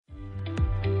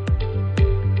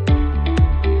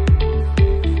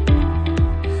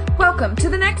Welcome to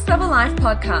the Next Level Life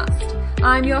podcast.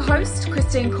 I'm your host,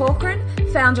 Christine Corcoran,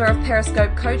 founder of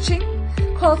Periscope Coaching,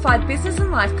 qualified business and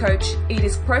life coach,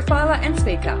 eDisc profiler and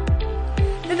speaker.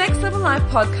 The Next Level Life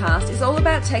podcast is all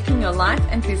about taking your life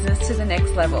and business to the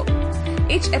next level.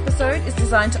 Each episode is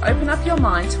designed to open up your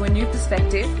mind to a new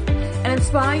perspective and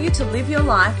inspire you to live your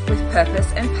life with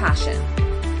purpose and passion.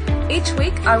 Each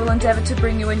week, I will endeavour to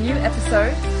bring you a new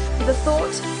episode with a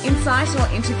thought, insight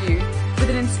or interview with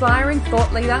an inspiring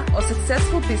thought leader or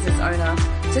successful business owner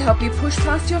to help you push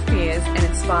past your fears and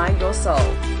inspire your soul.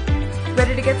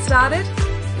 Ready to get started?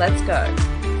 Let's go.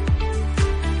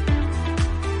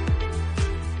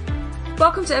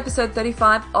 Welcome to episode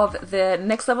 35 of the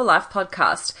Next Level Life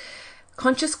podcast,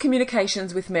 Conscious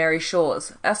Communications with Mary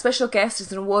Shores. Our special guest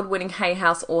is an award-winning Hay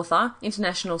House author,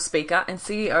 international speaker, and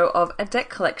CEO of a debt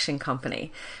collection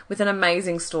company with an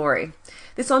amazing story.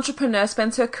 This entrepreneur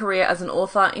spends her career as an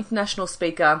author, international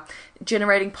speaker,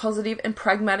 generating positive and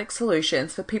pragmatic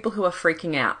solutions for people who are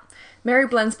freaking out. Mary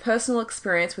blends personal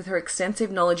experience with her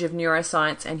extensive knowledge of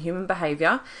neuroscience and human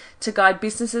behavior to guide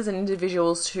businesses and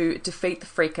individuals to defeat the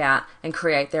freak out and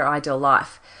create their ideal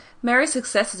life. Mary's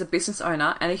success as a business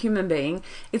owner and a human being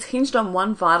is hinged on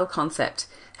one vital concept: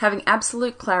 having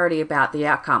absolute clarity about the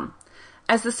outcome.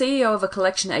 As the CEO of a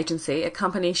collection agency, a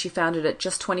company she founded at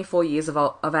just 24 years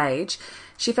of age,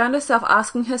 she found herself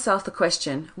asking herself the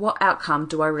question, what outcome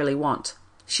do I really want?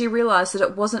 She realised that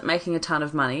it wasn't making a ton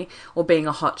of money or being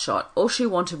a hotshot. All she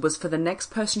wanted was for the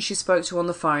next person she spoke to on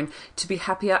the phone to be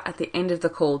happier at the end of the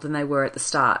call than they were at the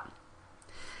start.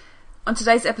 On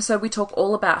today's episode, we talk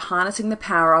all about harnessing the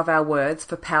power of our words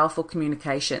for powerful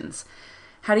communications,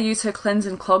 how to use her cleanse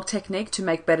and clog technique to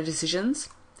make better decisions,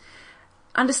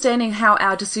 understanding how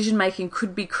our decision-making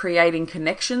could be creating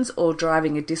connections or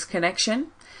driving a disconnection,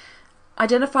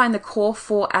 identifying the core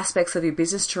 4 aspects of your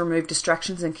business to remove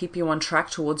distractions and keep you on track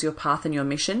towards your path and your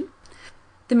mission,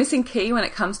 the missing key when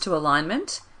it comes to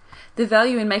alignment, the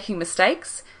value in making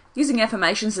mistakes, using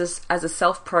affirmations as a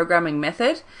self-programming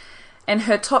method, and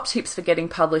her top tips for getting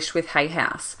published with Hay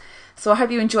House. So I hope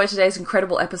you enjoyed today's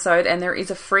incredible episode, and there is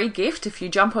a free gift. If you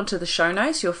jump onto the show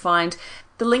notes, you'll find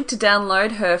the link to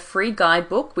download her free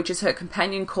guidebook, which is her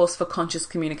companion course for conscious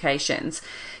communications.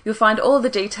 You'll find all of the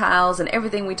details and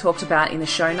everything we talked about in the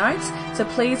show notes, so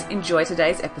please enjoy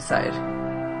today's episode.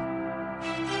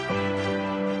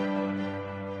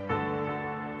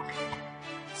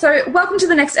 So welcome to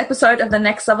the next episode of the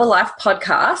Next Level Life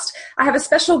podcast. I have a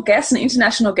special guest, an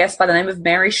international guest by the name of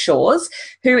Mary Shores,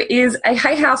 who is a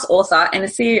Hay House author and a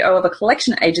CEO of a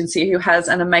collection agency who has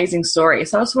an amazing story.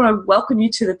 So I just want to welcome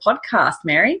you to the podcast,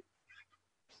 Mary.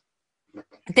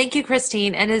 Thank you,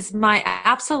 Christine. It is my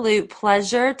absolute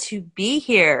pleasure to be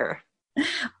here.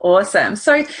 Awesome.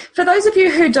 So for those of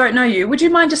you who don't know you, would you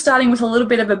mind just starting with a little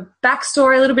bit of a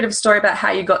backstory, a little bit of a story about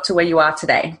how you got to where you are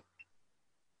today?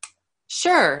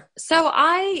 Sure. So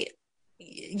I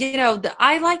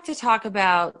like to talk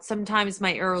about sometimes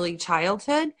my early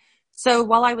childhood. So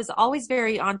while I was always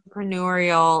very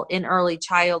entrepreneurial in early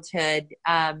childhood,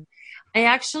 I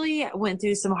actually went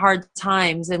through some hard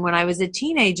times. And when I was a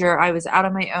teenager, I was out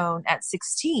on my own at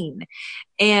 16.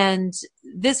 And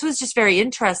this was just very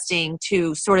interesting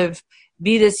to sort of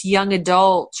be this young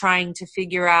adult trying to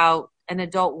figure out an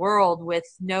adult world with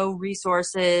no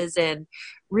resources and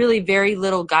really very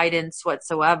little guidance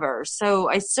whatsoever. So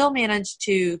I still managed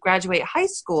to graduate high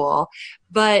school,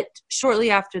 but shortly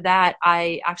after that,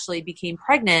 I actually became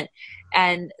pregnant.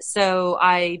 And so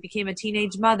I became a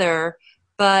teenage mother,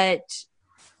 but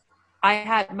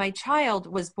my child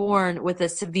was born with a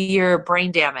severe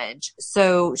brain damage.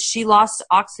 So she lost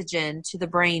oxygen to the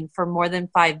brain for more than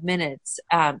 5 minutes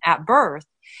at birth.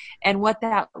 And what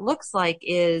that looks like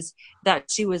is that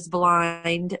she was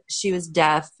blind, she was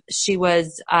deaf, she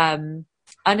was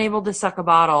unable to suck a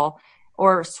bottle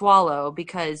or swallow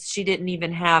because she didn't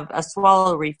even have a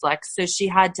swallow reflex. So she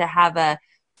had to have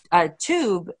a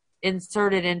tube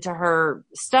inserted into her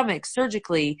stomach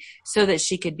surgically so that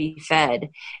she could be fed.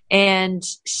 And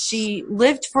she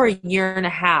lived for a year and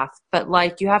a half.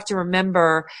 But you have to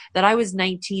remember that I was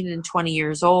 19 and 20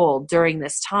 years old during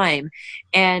this time.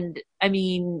 And I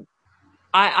mean,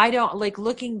 I don't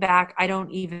looking back, I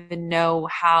don't even know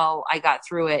how I got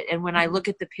through it. And when I look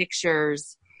at the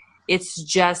pictures, it's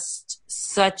just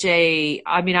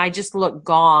I just look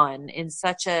gone in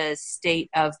such a state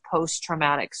of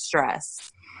post-traumatic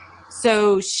stress.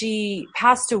 So she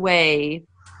passed away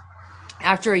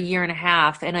after a year and a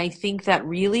half. And I think that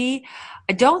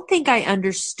I don't think I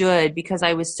understood because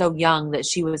I was so young that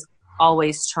she was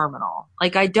always terminal.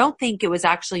 I don't think it was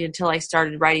actually until I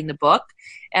started writing the book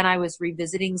and I was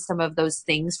revisiting some of those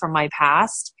things from my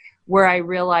past where I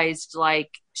realized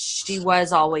like she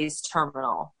was always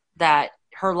terminal, that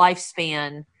her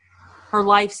lifespan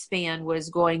was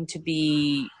going to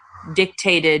be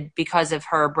dictated because of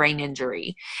her brain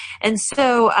injury. And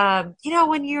so,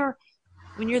 when you're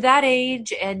that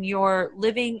age and you're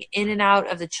living in and out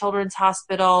of the children's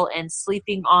hospital and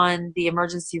sleeping on the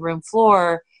emergency room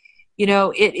floor,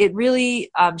 it really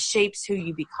shapes who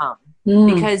you become,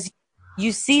 because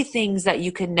you see things that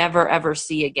you can never, ever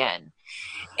see again.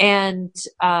 And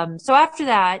so after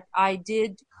that, I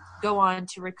did go on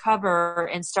to recover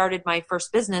and started my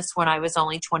first business when I was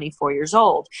only 24 years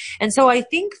old. And so I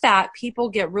think that people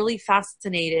get really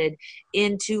fascinated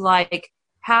into like,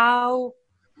 how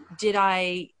did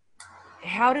I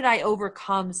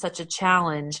overcome such a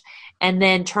challenge and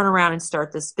then turn around and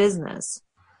start this business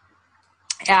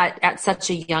at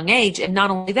such a young age? And not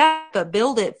only that, but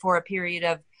build it for a period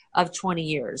of 20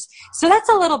 years. So that's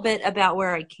a little bit about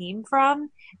where I came from.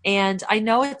 And I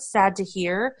know it's sad to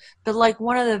hear, but like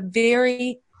one of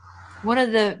the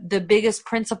biggest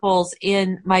principles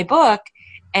in my book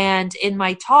and in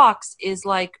my talks is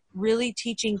like really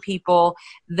teaching people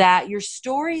that your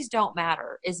stories don't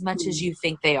matter as much as you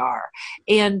think they are.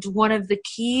 And one of the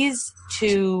keys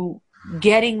to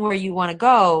getting where you want to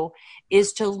go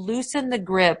is to loosen the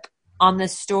grip on the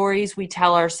stories we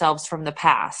tell ourselves from the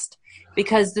past.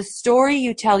 Because the story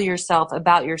you tell yourself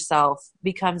about yourself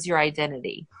becomes your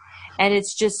identity. And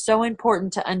it's just so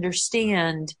important to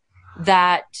understand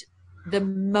that the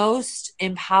most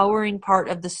empowering part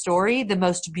of the story, the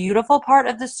most beautiful part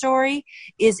of the story,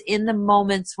 is in the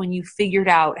moments when you figured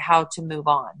out how to move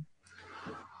on.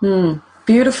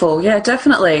 Beautiful. Yeah,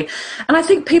 definitely. And I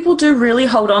think people do really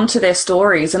hold on to their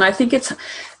stories. And I think it's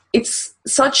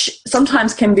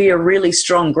sometimes can be a really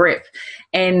strong grip.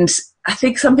 And I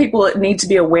think some people need to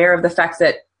be aware of the fact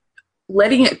that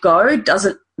letting it go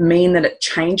doesn't mean that it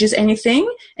changes anything.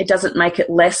 It doesn't make it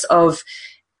less of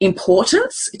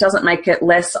importance. It doesn't make it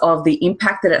less of the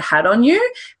impact that it had on you,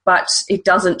 but it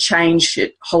doesn't change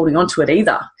it holding on to it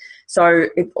either. So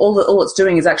all it's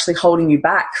doing is actually holding you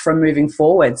back from moving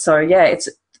forward. So yeah,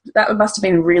 that must have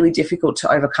been really difficult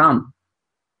to overcome.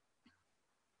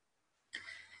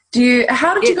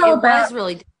 How did you go about? It was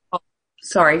really difficult.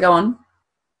 Sorry, go on.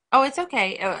 Oh, it's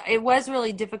okay. It was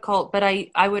really difficult, but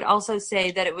I would also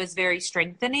say that it was very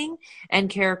strengthening and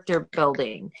character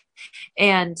building.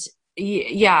 And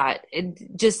yeah,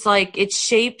 just like it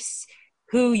shapes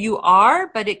who you are,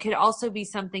 but it could also be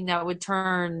something that would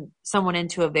turn someone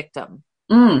into a victim.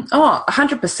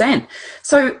 100%.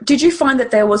 So did you find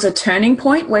that there was a turning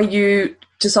point where you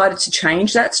decided to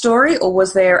change that story, or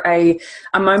was there a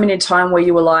moment in time where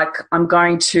you were like, I'm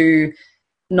going to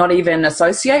not even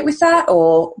associate with that,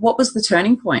 or what was the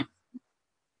turning point?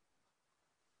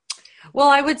 Well,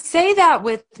 I would say that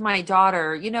with my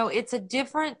daughter, it's a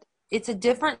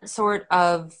different sort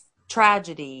of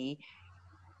tragedy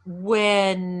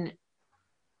losing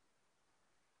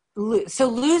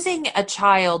a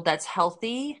child that's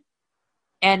healthy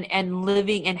and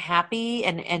living and happy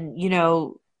and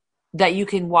that you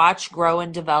can watch grow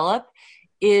and develop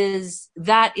is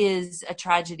a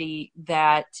tragedy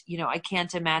that, I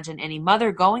can't imagine any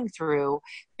mother going through,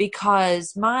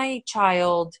 because my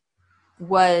child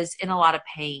was in a lot of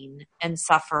pain and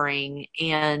suffering,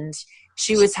 and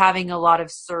she was having a lot of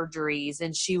surgeries,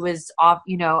 and she was off,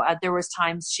 there was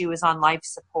times she was on life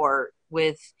support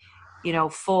with,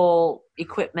 full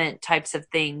equipment types of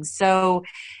things. So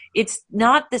it's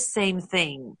not the same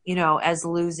thing, as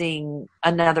losing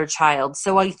another child.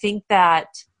 So I think that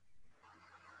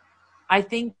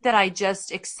I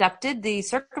just accepted the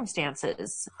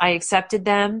circumstances. I accepted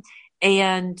them.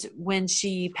 And when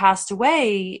she passed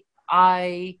away,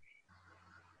 I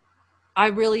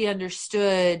really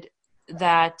understood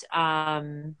that,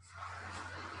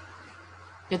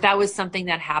 that was something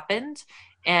that happened,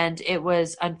 and it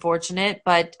was unfortunate,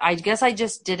 but I guess I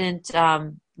just didn't,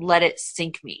 let it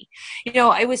sink me.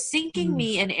 It was sinking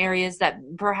me in areas that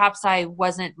perhaps I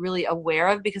wasn't really aware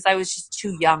of, because I was just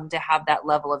too young to have that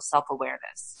level of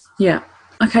self-awareness. Yeah.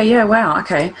 Okay. Yeah. Wow.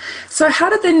 Okay. So how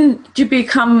did you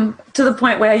become to the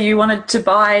point where you wanted to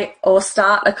buy or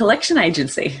start a collection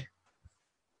agency?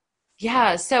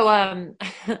 Yeah. So,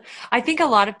 I think a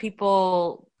lot of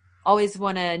people always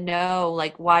want to know,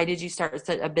 like, why did you start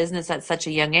a business at such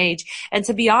a young age? And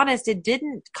to be honest, it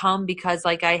didn't come because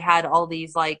like I had all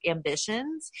these like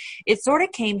ambitions. It sort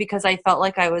of came because I felt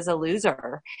like I was a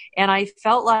loser, and I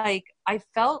felt like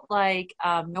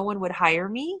no one would hire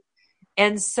me.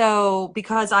 And so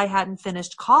because I hadn't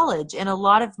finished college, and a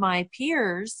lot of my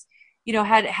peers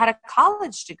had a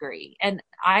college degree, and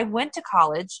I went to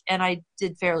college and I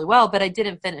did fairly well, but I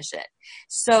didn't finish it.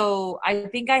 So I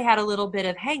think I had a little bit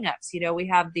of hangups. We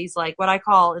have these, like, what I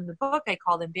call in the book, I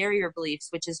call them barrier beliefs,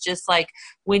 which is just like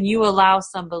when you allow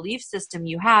some belief system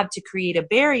you have to create a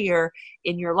barrier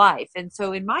in your life. And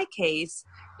so in my case,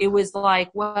 it was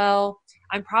like, well,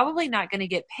 I'm probably not going to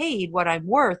get paid what I'm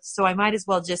worth, so I might as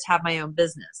well just have my own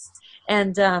business.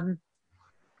 And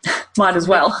might as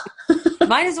well.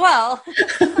 Might as well.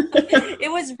 It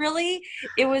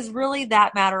was really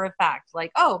that matter of fact,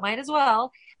 like, oh, might as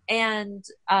well. And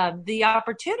the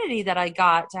opportunity that I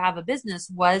got to have a business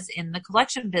was in the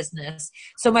collection business.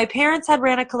 So my parents had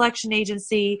ran a collection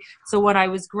agency. So when I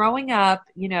was growing up,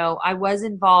 I was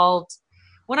involved.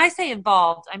 When I say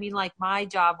involved, I mean, like, my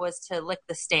job was to lick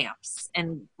the stamps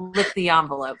and lick the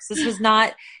envelopes. This was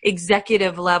not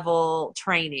executive level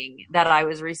training that I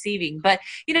was receiving. But,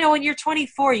 when you're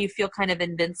 24, you feel kind of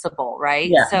invincible, right?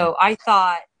 Yeah. So I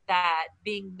thought that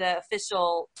being the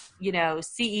official,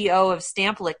 CEO of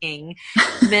stamp licking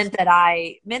meant that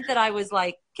I was,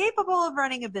 like, capable of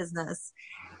running a business.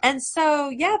 And so,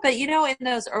 yeah, but in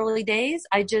those early days,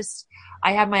 I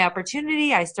had my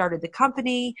opportunity. I started the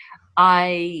company.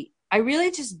 I really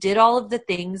just did all of the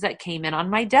things that came in on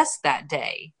my desk that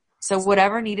day. So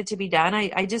whatever needed to be done,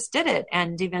 I just did it.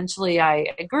 And eventually I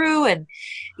grew, and,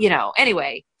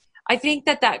 anyway, I think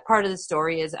that part of the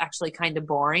story is actually kind of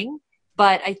boring.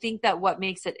 But I think that what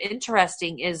makes it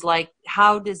interesting is, like,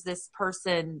 how does this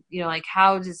person,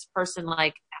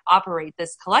 operate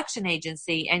this collection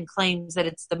agency and claims that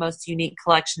it's the most unique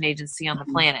collection agency on the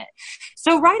planet.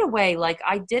 So right away, like,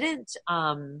 I didn't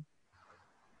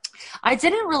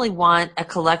really want a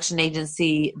collection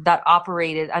agency that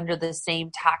operated under the same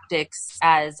tactics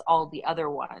as all the other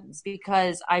ones,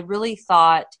 because I really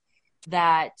thought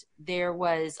that there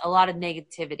was a lot of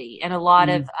negativity and a lot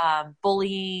of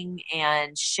bullying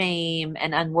and shame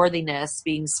and unworthiness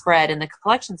being spread in the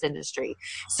collections industry.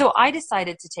 So I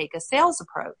decided to take a sales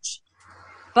approach.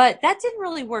 But that didn't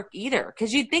really work either,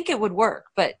 because you'd think it would work,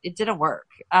 but it didn't work.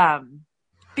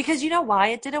 Because you know why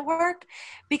it didn't work?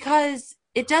 Because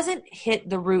it doesn't hit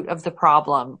the root of the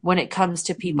problem when it comes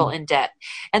to people in debt.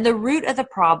 And the root of the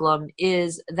problem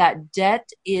is that debt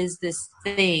is this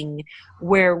thing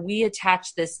where we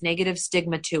attach this negative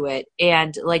stigma to it.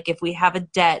 And, like, if we have a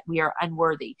debt, we are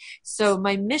unworthy. So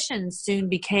my mission soon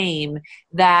became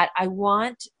that I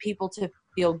want people to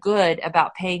feel good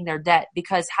about paying their debt,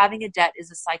 because having a debt is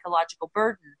a psychological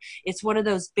burden. It's one of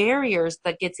those barriers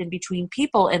that gets in between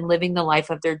people and living the life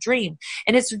of their dream.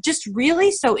 And it's just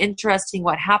really so interesting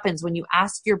what happens when you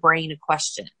ask your brain a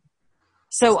question.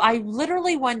 So I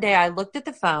literally, one day, I looked at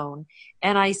the phone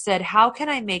and I said, how can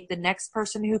I make the next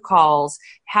person who calls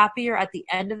happier at the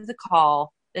end of the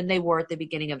call than they were at the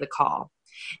beginning of the call?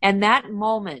 And that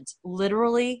moment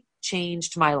literally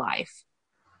changed my life.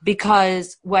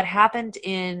 Because what happened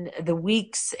in the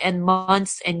weeks and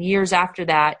months and years after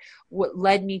that, what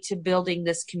led me to building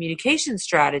this communication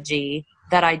strategy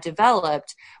that I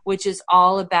developed, which is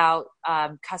all about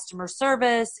customer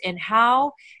service and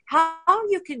how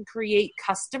you can create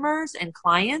customers and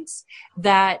clients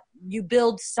that you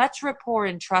build such rapport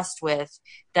and trust with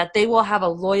that they will have a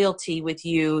loyalty with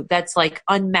you that's, like,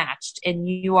 unmatched, and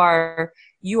you are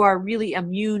really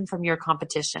immune from your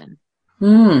competition.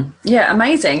 Yeah,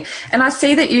 amazing. And I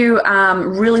see that you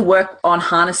really work on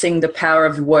harnessing the power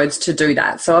of words to do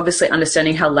that. So obviously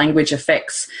understanding how language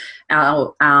affects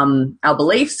our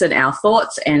beliefs and our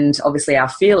thoughts and obviously our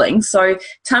feelings. So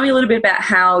tell me a little bit about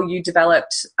how you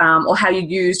developed or how you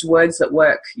used Words That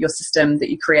Work, your system that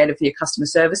you created for your customer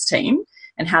service team,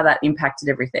 and how that impacted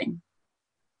everything.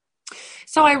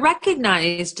 So I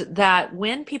recognized that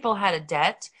when people had a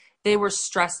debt, they were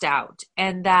stressed out,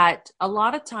 and that a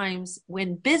lot of times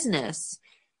when business,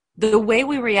 the way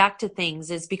we react to things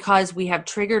is because we have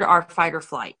triggered our fight or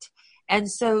flight. And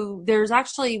so there's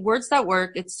actually Words That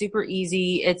Work. It's super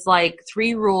easy. It's like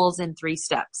 3 rules and 3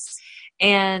 steps.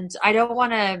 And I don't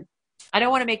want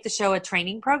to make the show a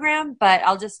training program, but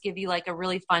I'll just give you, like, a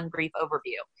really fun, brief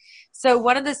overview. So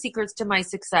one of the secrets to my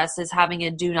success is having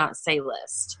a do not say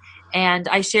list. And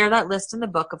I share that list in the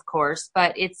book, of course,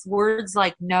 but it's words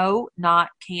like no, not,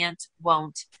 can't,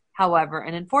 won't, however,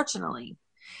 and unfortunately.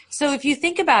 So if you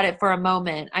think about it for a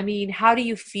moment, I mean, how do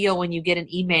you feel when you get an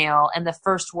email and the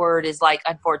first word is like,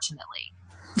 unfortunately?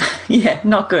 Yeah,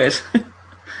 not good.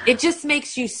 It just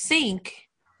makes you sink,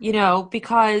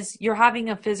 because you're having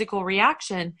a physical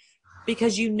reaction,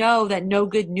 because you know that no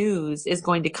good news is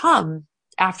going to come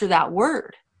after that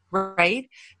word, right?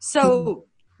 So,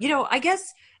 I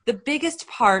guess the biggest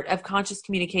part of conscious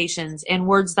communications and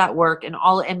Words That Work and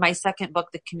all in my second book,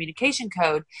 The Communication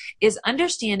Code, is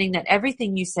understanding that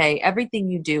everything you say, everything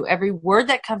you do, every word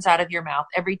that comes out of your mouth,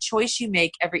 every choice you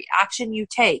make, every action you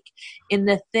take in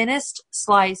the thinnest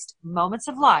sliced moments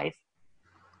of life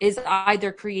is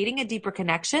either creating a deeper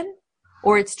connection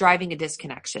or it's driving a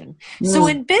disconnection. So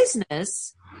in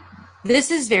business, this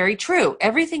is very true.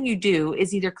 Everything you do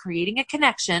is either creating a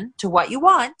connection to what you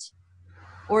want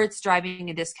or it's driving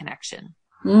a disconnection.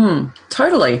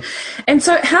 Totally. And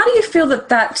so how do you feel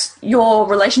that your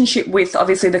relationship with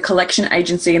obviously the collection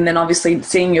agency and then obviously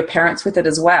seeing your parents with it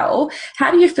as well,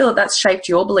 how do you feel that that's shaped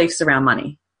your beliefs around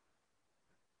money?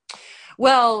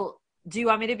 Well, do you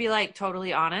want me to be like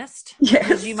totally honest? Yes.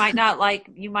 Because you might not like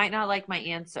my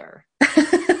answer.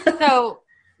 So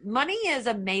money is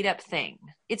a made up thing.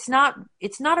 It's not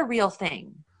a real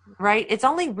thing, right? It's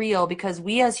only real because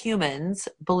we as humans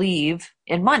believe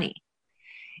in money.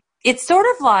 It's sort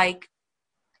of like,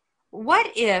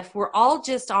 what if we're all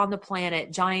just on the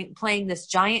planet playing this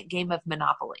giant game of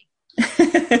Monopoly?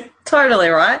 Totally,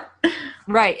 right?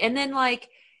 Right. And then like,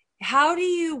 how do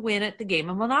you win at the game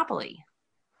of Monopoly?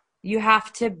 You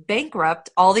have to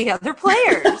bankrupt all the other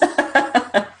players.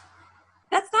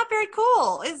 That's not very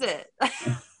cool, is it?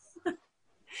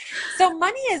 So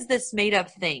money is this made up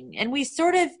thing. And we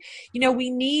sort of, we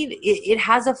need, it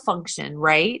has a function,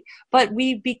 right? But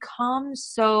we become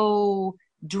so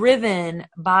driven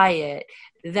by it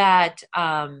that,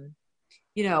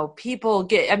 people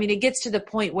it gets to the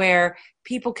point where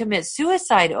people commit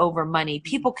suicide over money.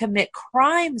 People commit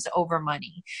crimes over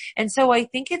money. And so I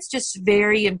think it's just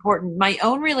very important. My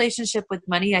own relationship with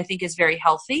money, I think, is very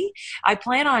healthy. I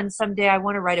plan on someday I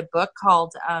want to write a book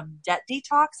called Debt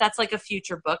Detox. That's like a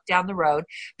future book down the road,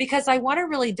 because I want to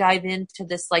really dive into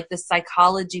this, like the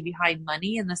psychology behind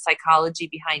money and the psychology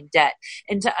behind debt,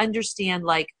 and to understand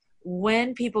like,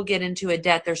 when people get into a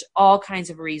debt, there's all kinds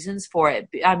of reasons for it.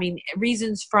 I mean,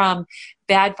 reasons from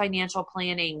bad financial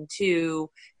planning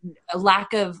to a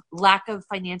lack of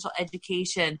financial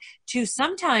education to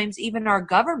sometimes even our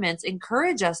governments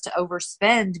encourage us to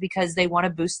overspend because they want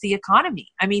to boost the economy.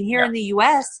 I mean, here in the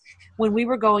US, when we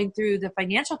were going through the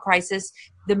financial crisis,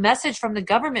 the message from the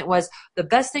government was the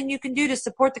best thing you can do to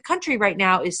support the country right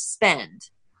now is spend.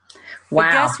 Wow.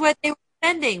 But guess what they were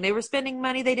spending? They were spending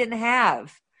money they didn't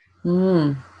have.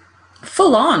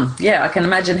 Full on. Yeah, I can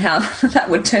imagine how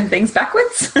that would turn things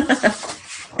backwards.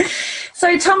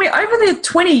 So tell me, over the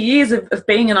 20 years of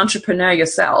being an entrepreneur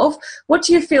yourself, what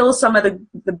do you feel are some of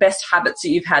the best habits that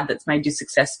you've had that's made you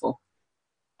successful?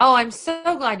 Oh, I'm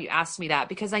so glad you asked me that,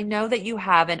 because I know that you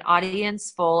have an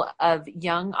audience full of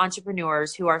young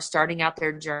entrepreneurs who are starting out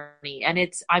their journey. And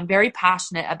I'm very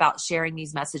passionate about sharing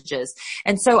these messages.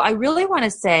 And so I really want to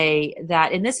say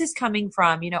that, and this is coming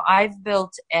from, I've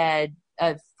built a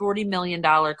 $40 million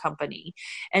company.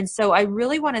 And so I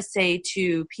really want to say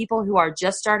to people who are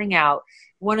just starting out,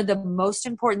 one of the most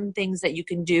important things that you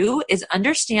can do is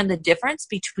understand the difference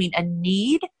between a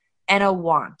need and a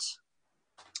want.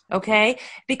 Okay?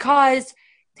 Because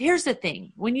here's the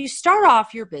thing. When you start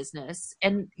off your business,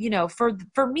 and,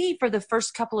 for me, for the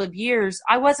first couple of years,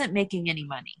 I wasn't making any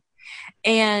money.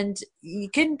 And you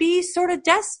can be sort of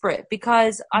desperate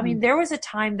because, there was a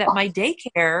time that my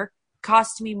daycare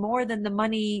cost me more than the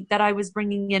money that I was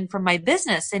bringing in from my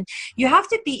business. And you have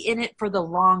to be in it for the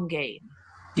long game.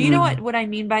 Do you know what I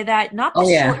mean by that? Not the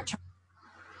short term.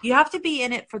 You have to be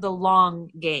in it for the long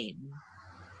game.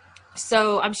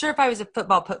 So I'm sure if I was a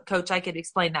football coach, I could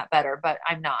explain that better, but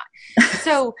I'm not.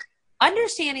 So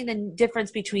understanding the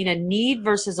difference between a need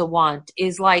versus a want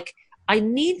is like, I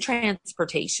need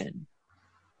transportation.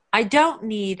 I don't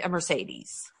need a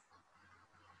Mercedes.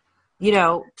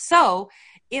 So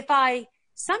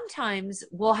sometimes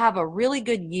we'll have a really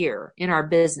good year in our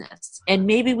business and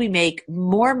maybe we make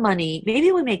more money.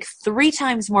 Maybe we make 3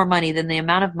 times more money than the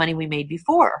amount of money we made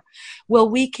before. Well,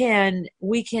 we can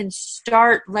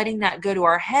start letting that go to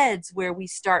our heads where we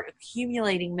start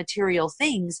accumulating material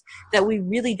things that we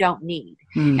really don't need.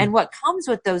 And what comes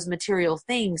with those material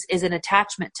things is an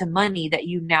attachment to money that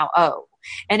you now owe.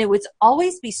 And it would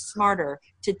always be smarter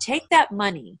to take that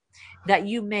money that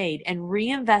you made and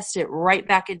reinvest it right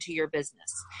back into your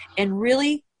business and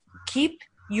really keep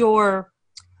your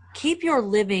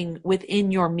living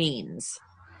within your means.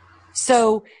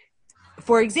 So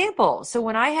for example,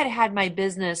 when I had my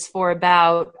business for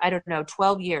about,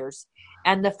 12 years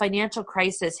and the financial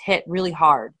crisis hit really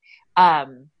hard, I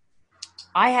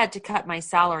had to cut my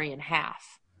salary in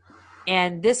half.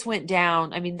 And this went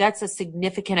down. That's a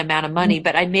significant amount of money,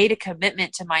 but I made a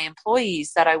commitment to my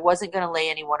employees that I wasn't going to lay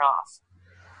anyone off.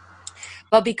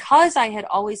 But because I had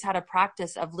always had a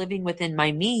practice of living within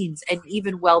my means and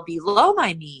even well below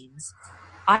my means,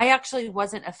 I actually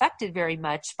wasn't affected very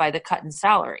much by the cut in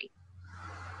salary.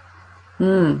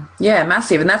 Yeah,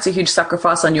 massive. And that's a huge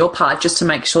sacrifice on your part just to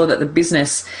make sure that the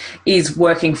business is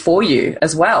working for you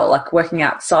as well, like working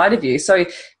outside of you. So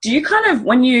do you kind of,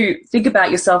 when you think about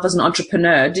yourself as an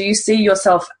entrepreneur, do you see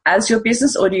yourself as your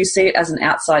business or do you see it as an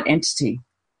outside entity?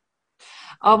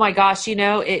 Oh my gosh,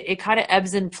 it kind of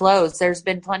ebbs and flows. There's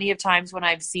been plenty of times when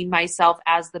I've seen myself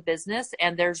as the business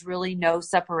and there's really no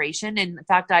separation. And in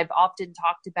fact, I've often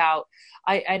talked about,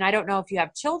 and I don't know if you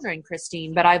have children,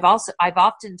 Christine, but I've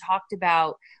often talked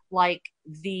about like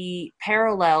the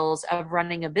parallels of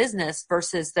running a business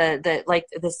versus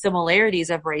the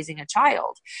similarities of raising a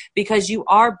child, because you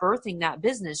are birthing that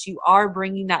business. You are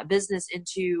bringing that business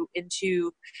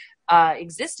into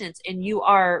existence, and you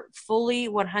are fully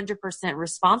 100%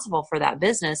 responsible for that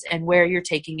business and where you're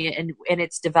taking it and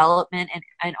its development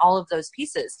and all of those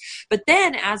pieces. But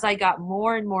then as I got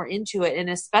more and more into it, and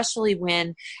especially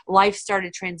when life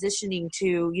started transitioning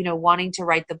to, wanting to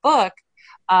write the book,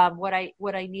 what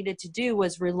I needed to do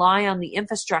was rely on the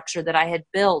infrastructure that I had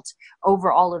built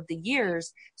over all of the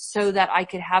years so that I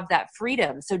could have that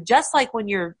freedom. So just like when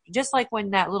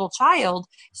that little child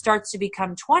starts to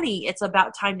become 20, it's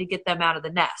about time to get them out of the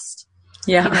nest.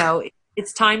 Yeah.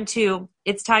 It's time to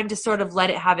sort of let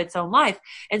it have its own life.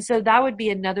 And so that would be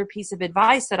another piece of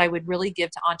advice that I would really give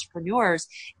to entrepreneurs,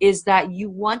 is that you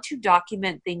want to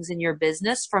document things in your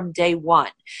business from day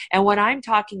one. And what I'm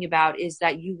talking about is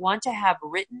that you want to have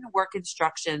written work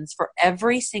instructions for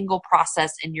every single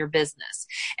process in your business.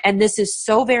 And this is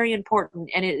so very important.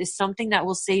 And it is something that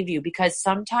will save you, because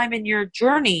sometime in your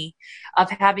journey of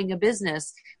having a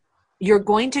business, you're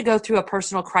going to go through a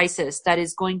personal crisis that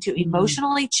is going to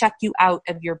emotionally check you out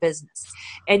of your business.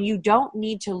 And you don't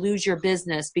need to lose your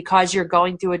business because you're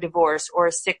going through a divorce or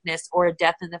a sickness or a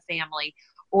death in the family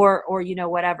or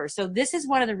whatever. So this is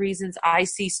one of the reasons I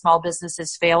see small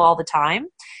businesses fail all the time,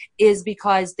 is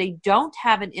because they don't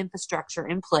have an infrastructure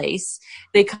in place.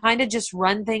 They kind of just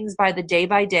run things by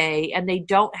day, and they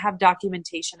don't have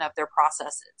documentation of their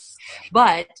processes.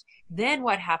 But then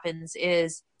what happens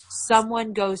is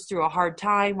someone goes through a hard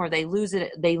time or they lose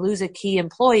a key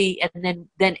employee, and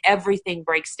then everything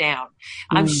breaks down.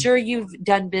 I'm sure you've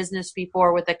done business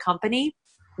before with a company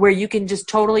where you can just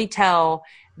totally tell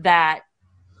that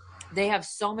they have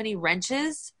so many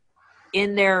wrenches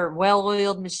in their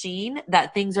well-oiled machine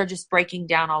that things are just breaking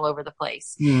down all over the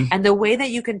place. And the way that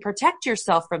you can protect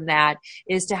yourself from that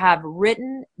is to have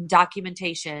written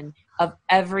documentation of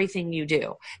everything you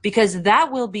do, because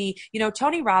that will be,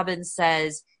 Tony Robbins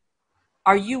says,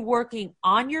 are you working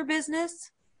on your business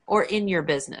or in your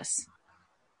business?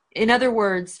 In other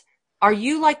words, are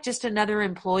you like just another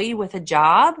employee with a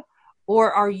job,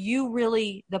 or are you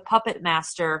really the puppet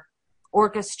master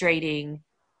orchestrating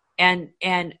and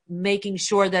making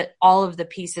sure that all of the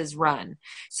pieces run?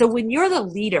 So when you're the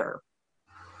leader,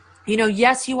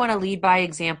 yes, you want to lead by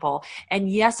example. And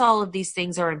yes, all of these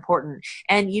things are important.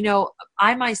 And,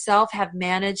 I myself have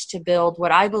managed to build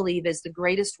what I believe is the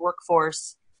greatest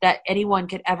workforce that anyone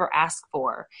could ever ask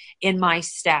for in my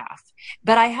staff.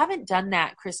 But I haven't done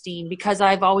that, Christine, because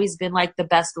I've always been like the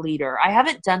best leader. I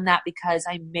haven't done that because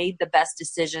I made the best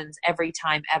decisions every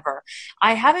time ever.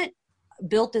 I haven't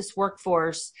built this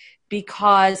workforce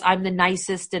because I'm the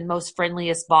nicest and most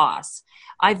friendliest boss.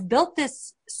 I've built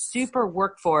this super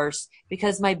workforce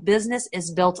because my business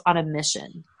is built on a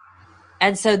mission.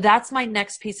 And so that's my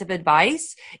next piece of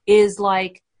advice, is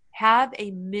like, have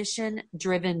a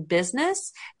mission-driven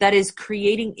business that is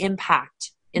creating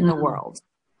impact in the world.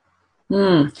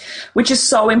 Which is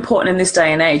so important in this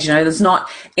day and age. There's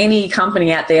not any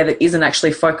company out there that isn't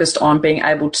actually focused on being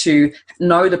able to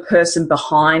know the person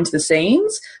behind the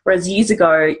scenes. Whereas years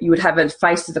ago, you would have a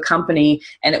face of the company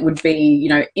and it would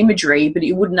be, imagery, but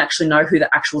you wouldn't actually know who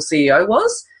the actual CEO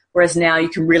was. Whereas now you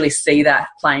can really see that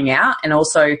playing out. And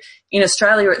also in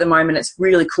Australia at the moment, it's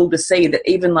really cool to see that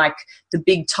even like the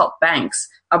big top banks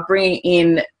are bringing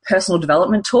in personal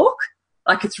development talk.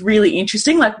 Like, it's really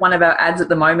interesting. Like, one of our ads at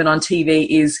the moment on TV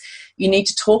is, you need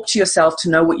to talk to yourself to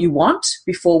know what you want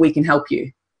before we can help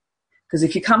you. Because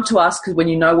if you come to us, because when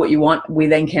you know what you want, we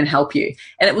then can help you.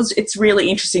 And it's really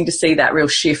interesting to see that real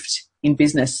shift in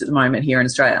business at the moment here in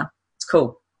Australia. It's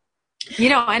cool.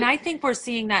 And I think we're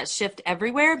seeing that shift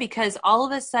everywhere, because all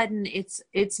of a sudden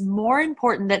it's more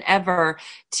important than ever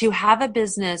to have a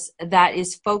business that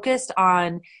is focused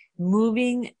on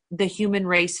moving the human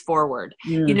race forward.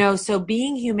 So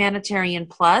being humanitarian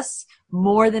plus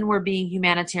more than we're being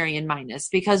humanitarian minus,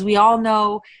 because we all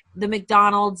know the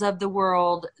McDonald's of the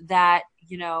world that,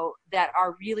 that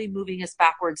are really moving us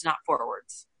backwards, not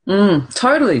forwards.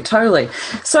 Totally.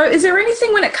 So is there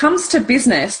anything when it comes to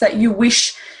business that you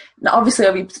wish, obviously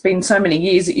it's been so many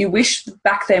years, that you wish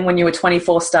back then when you were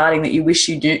 24 starting that you wish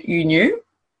you knew,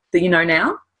 that you know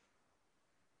now?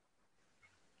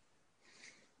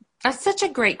 That's such a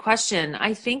great question.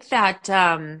 I think that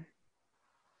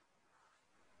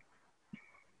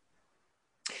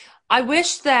I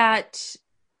wish that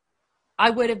I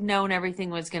would have known everything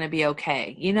was going to be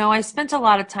okay. I spent a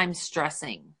lot of time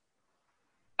stressing.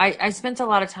 I spent a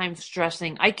lot of time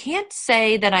stressing. I can't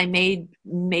say that I made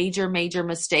major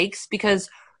mistakes because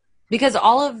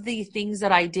all of the things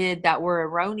that I did that were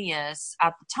erroneous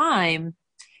at the time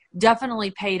definitely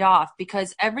paid off,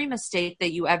 because every mistake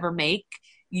that you ever make,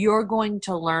 you're going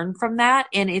to learn from that.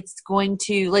 And it's going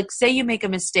to, like, say you make a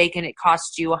mistake and it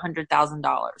costs you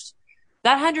 $100,000.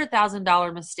 That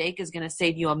 $100,000 mistake is going to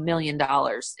save you $1 million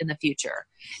in the future.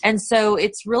 And so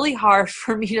it's really hard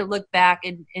for me to look back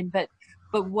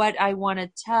but what I want to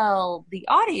tell the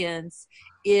audience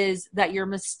is that your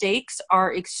mistakes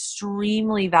are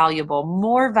extremely valuable,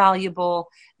 more valuable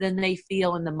than they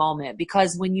feel in the moment.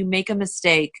 Because when you make a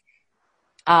mistake,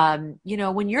 when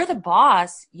you're the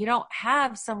boss, you don't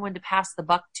have someone to pass the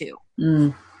buck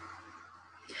to.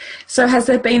 So has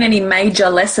there been any major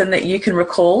lesson that you can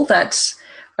recall that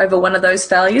over one of those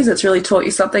failures that's really taught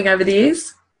you something over the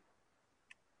years?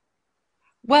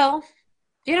 Well,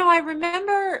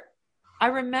 I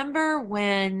remember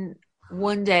when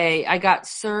one day I got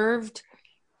served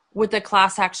with a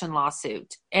class action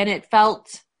lawsuit, and it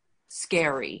felt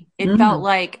scary. It felt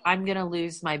like I'm going to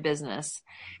lose my business.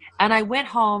 And I went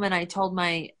home and I told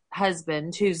my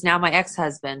husband, who's now my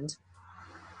ex-husband,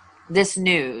 this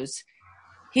news.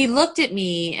 He looked at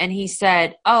me and he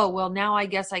said, "Oh, well, now I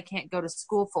guess I can't go to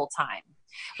school full time."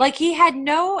 Like, he had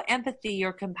no empathy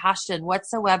or compassion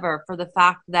whatsoever for the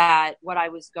fact that what I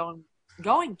was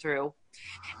going through.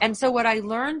 And so what I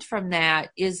learned from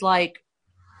that is, like,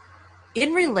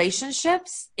 in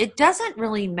relationships, it doesn't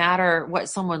really matter what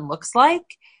someone looks like.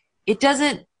 It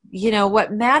doesn't,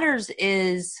 what matters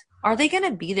is, are they going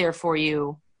to be there for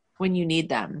you when you need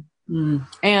them?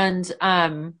 And,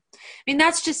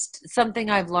 that's just something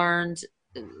I've learned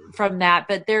from that,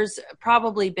 but there's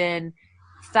probably been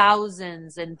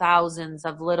thousands and thousands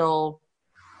of little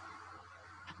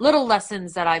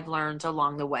lessons that I've learned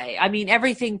along the way.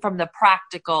 Everything from the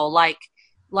practical, like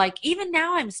even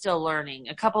now I'm still learning.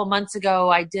 A couple of months ago,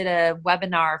 I did a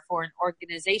webinar for an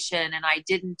organization, and I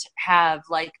didn't have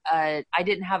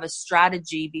a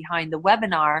strategy behind the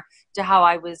webinar to how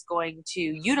I was going to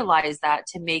utilize that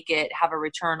to make it have a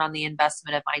return on the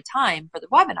investment of my time for the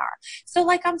webinar. So,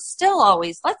 like, I'm still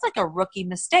always, that's like a rookie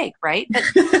mistake, right? But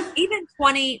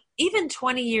even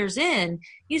 20 years in,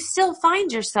 you still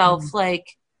find yourself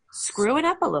like screwing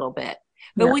up a little bit.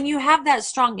 But when you have that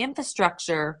strong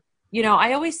infrastructure,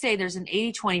 I always say there's an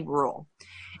 80-20 rule.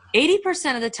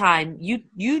 80% of the time,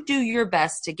 you do your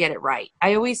best to get it right.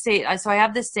 I always say, so I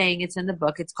have this saying, it's in the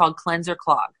book, it's called cleanse or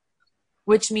clog,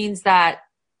 which means that,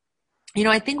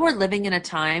 I think we're living in a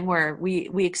time where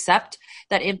we accept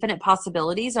that infinite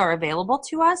possibilities are available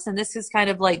to us. And this is kind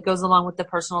of like goes along with the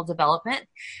personal development.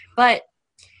 But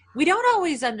we don't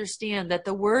always understand that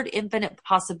the word infinite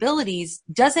possibilities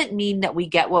doesn't mean that we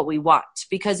get what we want,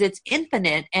 because it's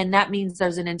infinite. And that means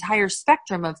there's an entire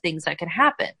spectrum of things that can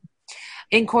happen,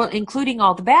 including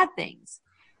all the bad things.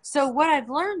 So what I've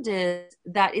learned is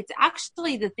that it's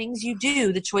actually the things you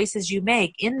do, the choices you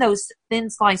make in those thin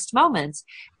sliced moments,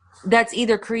 that's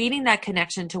either creating that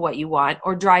connection to what you want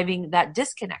or driving that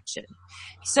disconnection.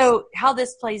 So how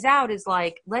this plays out is,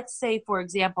 like, let's say, for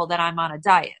example, that I'm on a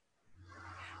diet.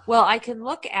 Well, I can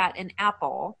look at an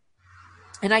apple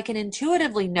and I can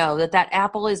intuitively know that that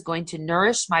apple is going to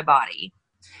nourish my body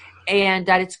and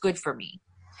that it's good for me.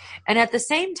 And at the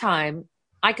same time,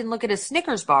 I can look at a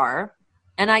Snickers bar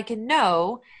and I can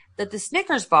know that the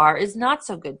Snickers bar is not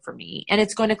so good for me and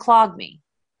it's going to clog me.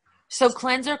 So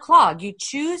cleanse or clog, you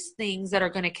choose things that are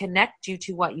going to connect you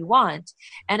to what you want.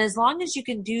 And as long as you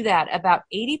can do that about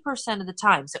 80% of the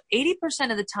time, so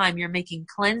 80% of the time you're making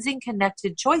cleansing,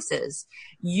 connected choices,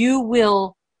 you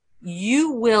will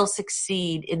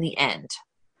succeed in the end.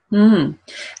 And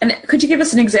could you give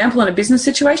us an example in a business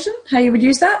situation, how you would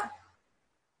use that?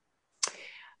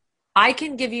 I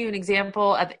can give you an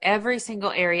example of every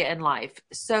single area in life.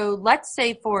 So let's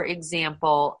say, for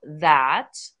example,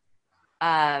 that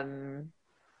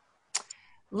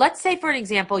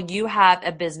you have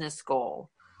a business goal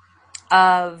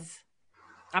of,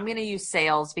 I'm going to use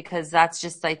sales because that's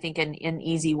just, I think, an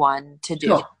easy one to do.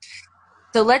 Sure.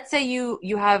 So let's say you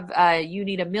have, you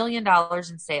need $1 million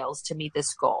in sales to meet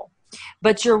this goal.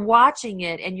 but you're watching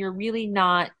it and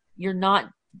you're not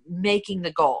making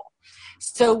the goal.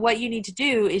 So what you need to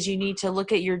do is you need to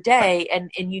look at your day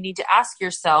and you need to ask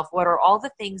yourself, what are all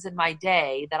the things in my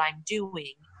day that I'm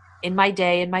doing in my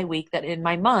day, in my week, that in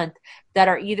my month, that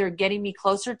are either getting me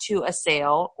closer to a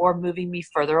sale or moving me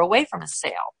further away from a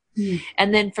sale.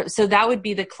 And then, so that would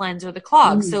be the cleanse or the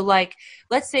clog. So like,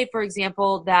 let's say, for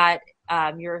example, that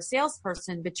you're a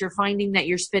salesperson, but you're finding that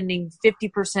you're spending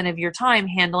 50% of your time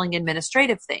handling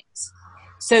administrative things.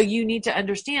 So you need to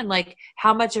understand like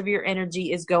how much of your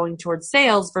energy is going towards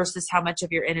sales versus how much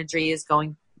of your energy is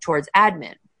going towards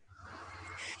admin.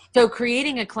 So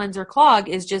creating a cleanser clog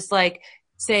is just like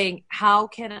saying, how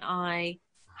can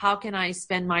I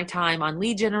spend my time on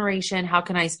lead generation? How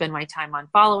can I spend my time on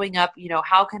following up? You know,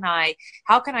 how can I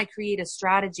create a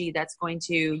strategy that's going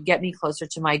to get me closer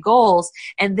to my goals?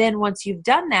 And then once you've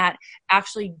done that,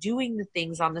 actually doing the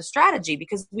things on the strategy,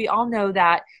 because we all know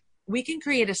that we can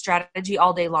create a strategy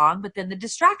all day long, but then the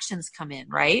distractions come in,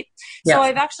 right? Yes. So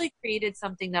I've actually created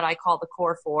something that I call the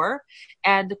Core 4.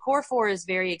 And the Core 4 is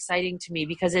very exciting to me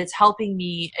because it's helping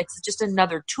me. It's just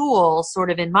another tool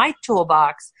sort of in my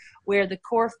toolbox, where the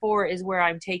Core 4 is where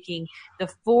I'm taking the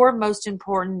 4 most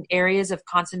important areas of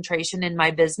concentration in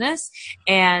my business.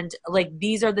 And like,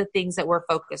 these are the things that we're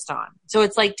focused on. So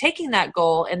it's like taking that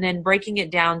goal and then breaking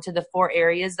it down to the 4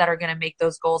 areas that are going to make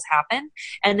those goals happen.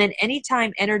 And then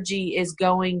anytime energy is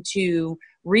going to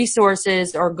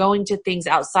resources or going to things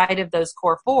outside of those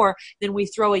Core 4, then we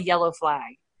throw a yellow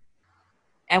flag.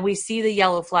 And we see the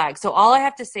yellow flag. So all I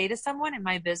have to say to someone in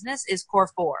my business is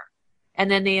Core 4. And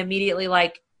then they immediately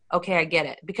like, okay, I get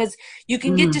it. Because you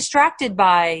can get distracted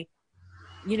by,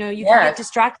 you know, you can get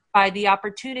distracted by the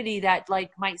opportunity that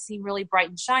like might seem really bright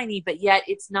and shiny, but yet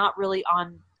it's not really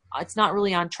on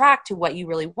track to what you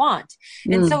really want.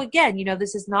 And so again, you know,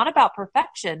 this is not about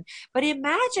perfection, but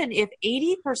imagine if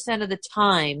 80% of the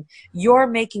time you're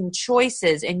making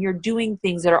choices and you're doing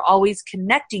things that are always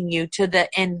connecting you to the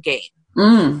end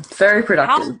game. Very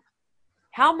productive.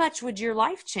 How much would your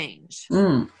life change?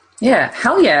 Yeah,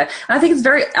 hell yeah. And I think it's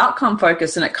very outcome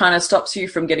focused, and it kind of stops you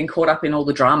from getting caught up in all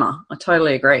the drama. I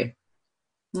totally agree.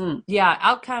 Yeah,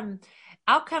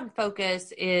 outcome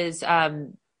focus is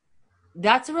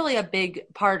that's really a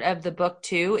big part of the book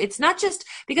too. It's not just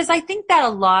because I think that a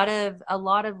lot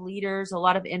of leaders, a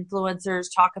lot of influencers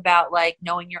talk about like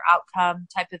knowing your outcome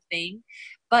type of thing,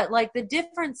 but like the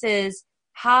difference is,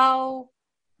 how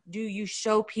do you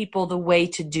show people the way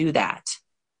to do that?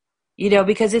 You know,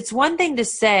 because it's one thing to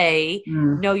say,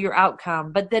 know your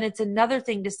outcome, but then it's another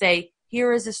thing to say,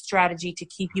 here is a strategy to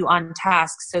keep you on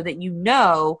task so that you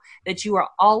know that you are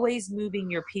always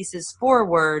moving your pieces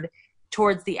forward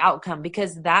towards the outcome,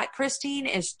 because that, Christine,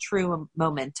 is true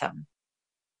momentum.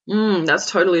 That's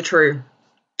totally true.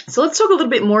 So let's talk a little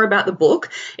bit more about the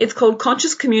book. It's called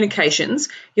Conscious Communications,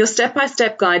 your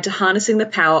step-by-step guide to harnessing the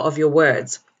power of your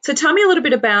words. So tell me a little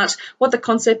bit about what the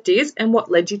concept is and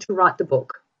what led you to write the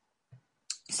book.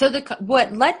 So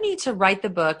what led me to write the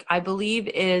book, I believe,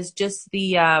 is just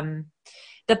the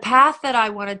path that I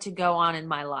wanted to go on in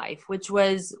my life, which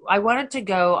was I wanted to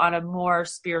go on a more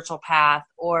spiritual path,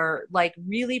 or like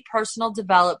really personal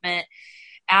development.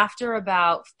 After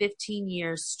about 15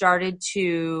 years, started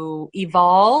to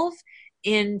evolve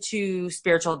into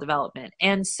spiritual development.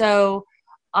 And so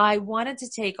I wanted to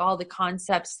take all the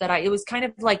concepts it was kind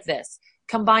of like this,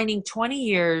 combining 20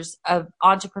 years of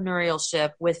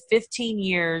entrepreneurship with 15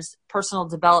 years personal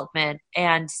development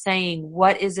and saying,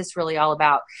 what is this really all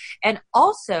about? And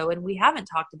also, and we haven't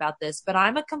talked about this, but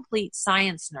I'm a complete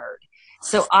science nerd.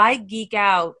 So I geek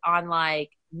out on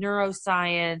like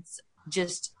neuroscience,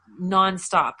 just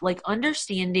nonstop. Like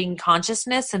understanding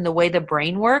consciousness and the way the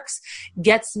brain works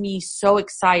gets me so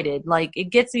excited. Like it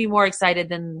gets me more excited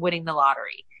than winning the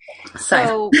lottery.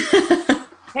 So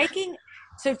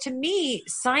So to me,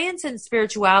 science and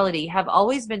spirituality have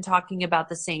always been talking about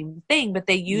the same thing, but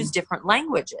they use different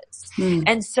languages.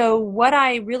 And so what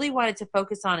I really wanted to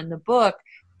focus on in the book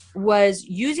was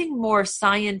using more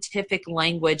scientific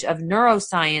language of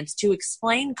neuroscience to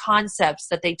explain concepts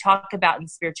that they talk about in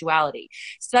spirituality,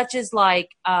 such as like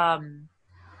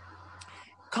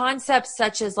concepts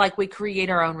such as like we create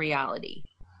our own reality.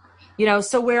 You know,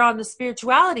 so where on the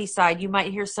spirituality side, you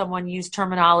might hear someone use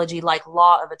terminology like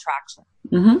law of attraction.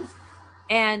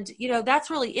 And, you know, that's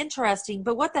really interesting.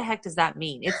 But what the heck does that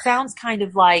mean? It sounds kind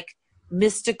of like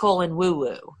mystical and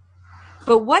woo-woo.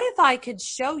 But what if I could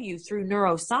show you through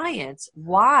neuroscience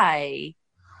why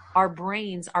our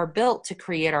brains are built to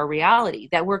create our reality,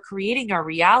 that we're creating our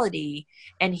reality.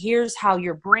 And here's how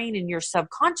your brain and your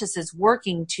subconscious is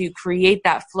working to create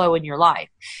that flow in your life.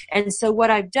 And so what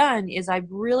I've done is I've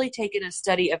really taken a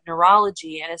study of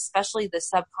neurology and especially the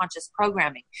subconscious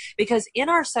programming, because in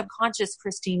our subconscious,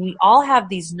 Christine, we all have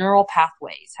these neural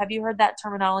pathways. Have you heard that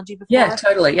terminology before? Yeah,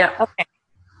 totally. Yeah. Okay.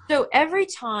 So every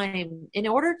time, in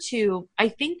order to, I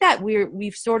think that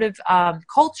we've sort of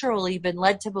culturally been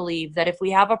led to believe that if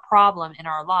we have a problem in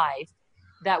our life,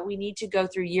 that we need to go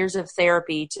through years of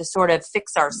therapy to sort of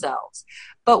fix ourselves.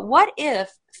 But what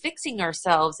if fixing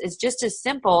ourselves is just as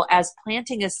simple as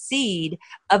planting a seed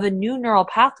of a new neural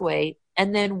pathway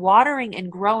and then watering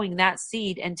and growing that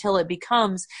seed until it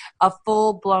becomes a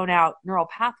full blown out neural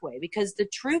pathway? Because the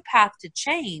true path to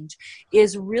change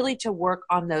is really to work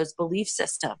on those belief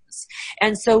systems.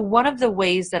 And so one of the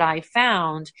ways that I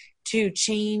found to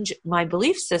change my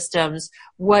belief systems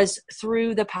was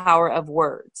through the power of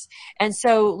words. And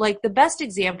so like the best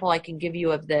example I can give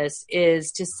you of this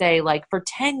is to say, like, for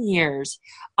 10 years,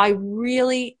 I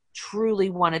really truly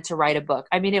wanted to write a book.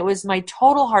 I mean, it was my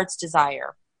total heart's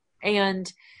desire.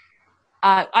 And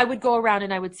I would go around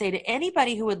and I would say to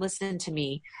anybody who would listen to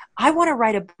me, I want to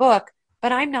write a book,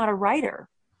 but I'm not a writer.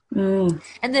 And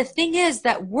the thing is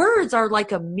that words are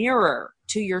like a mirror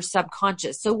to your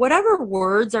subconscious. So whatever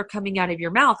words are coming out of your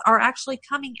mouth are actually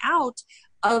coming out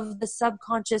of the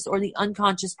subconscious or the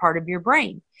unconscious part of your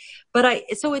brain.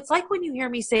 So it's like when you hear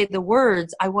me say the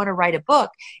words, I want to write a book,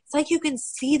 it's like you can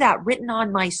see that written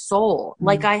on my soul.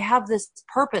 Like I have this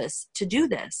purpose to do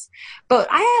this. But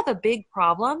I have a big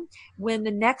problem when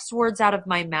the next words out of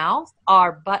my mouth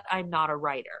are, but I'm not a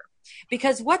writer.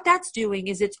 Because what that's doing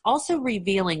is it's also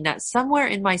revealing that somewhere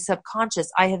in my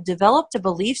subconscious, I have developed a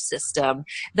belief system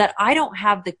that I don't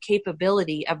have the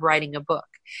capability of writing a book.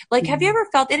 Like, have you ever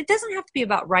felt, and it doesn't have to be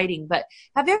about writing, but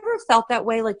have you ever felt that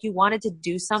way? Like you wanted to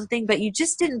do something, but you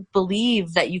just didn't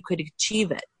believe that you could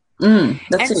achieve it.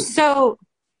 So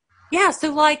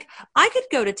like I could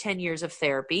go to 10 years of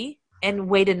therapy and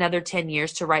wait another 10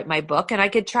 years to write my book. And I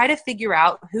could try to figure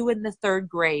out who in the third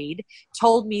grade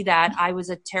told me that I was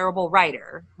a terrible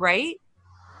writer, right?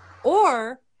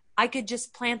 Or I could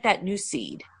just plant that new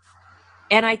seed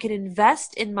and I could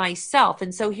invest in myself.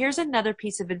 And so here's another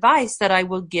piece of advice that I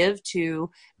will give to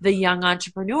the young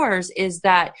entrepreneurs is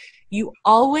that you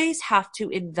always have to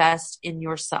invest in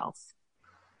yourself.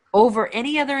 Over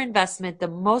any other investment, the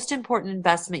most important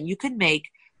investment you can make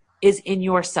is in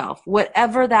yourself,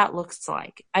 whatever that looks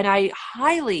like. And I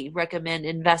highly recommend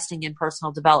investing in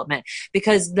personal development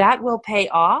because that will pay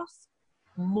off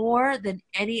more than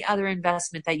any other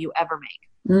investment that you ever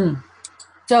make.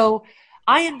 So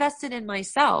I invested in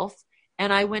myself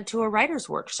and I went to a writer's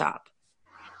workshop.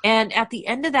 And at the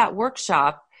end of that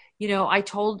workshop, you know,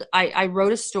 I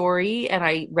wrote a story and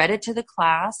I read it to the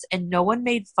class and no one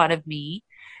made fun of me.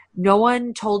 No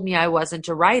one told me I wasn't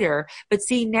a writer. But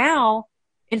see now,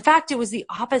 in fact, it was the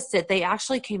opposite. They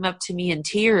actually came up to me in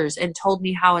tears and told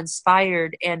me how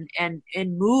inspired and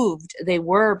moved they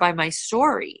were by my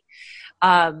story.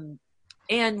 And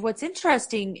what's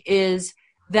interesting is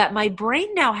that my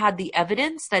brain now had the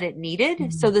evidence that it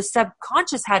needed. So the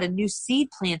subconscious had a new seed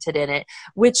planted in it,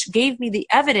 which gave me the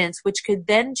evidence, which could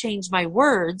then change my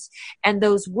words. And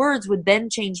those words would then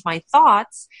change my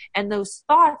thoughts. And those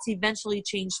thoughts eventually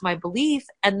changed my belief.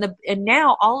 And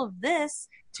now all of this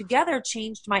together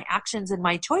changed my actions and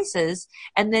my choices.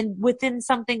 And then within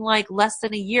something like less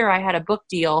than a year, I had a book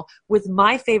deal with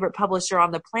my favorite publisher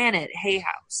on the planet, Hay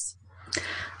House.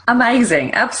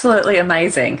 Amazing. Absolutely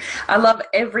amazing. I love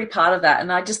every part of that.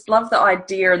 And I just love the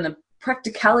idea and the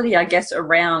practicality, I guess,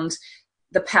 around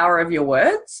the power of your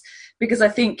words. Because I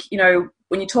think, you know,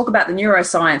 when you talk about the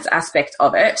neuroscience aspect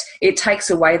of it, it takes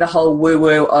away the whole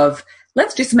woo-woo of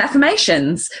let's do some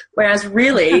affirmations. Whereas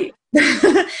really,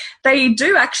 they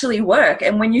do actually work.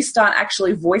 And when you start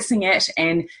actually voicing it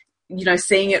and, you know,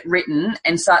 seeing it written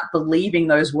and start believing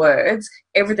those words,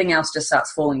 everything else just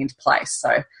starts falling into place.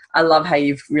 So I love how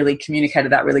you've really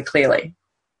communicated that really clearly.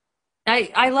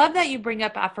 I love that you bring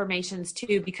up affirmations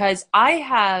too, because I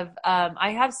have a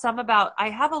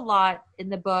lot in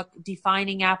the book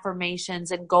defining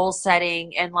affirmations and goal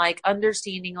setting and like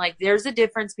understanding like there's a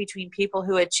difference between people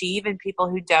who achieve and people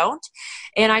who don't.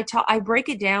 And I break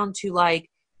it down to like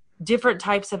different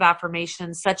types of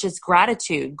affirmations such as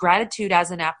gratitude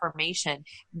as an affirmation,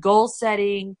 goal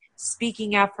setting,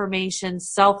 speaking affirmations,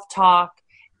 self-talk.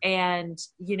 And,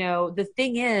 you know, the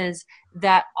thing is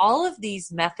that all of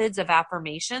these methods of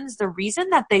affirmations, the reason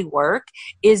that they work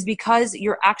is because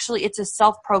it's a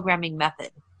self-programming method.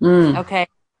 Okay.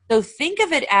 So think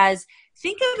of it as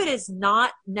think of it as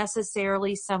not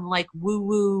necessarily some like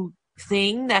woo-woo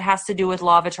thing that has to do with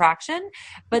law of attraction,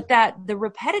 but that the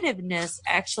repetitiveness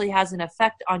actually has an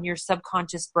effect on your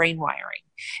subconscious brain wiring.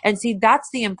 And see, that's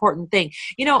the important thing.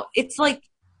 You know, it's like,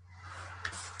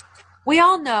 we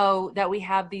all know that we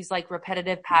have these like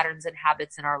repetitive patterns and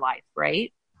habits in our life,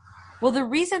 right? Well, the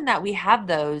reason that we have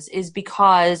those is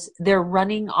because they're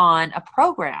running on a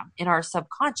program in our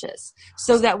subconscious,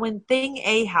 so that when thing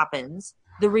A happens,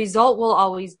 the result will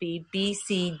always be B,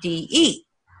 C, D, E.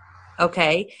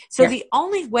 Okay. So the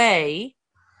only way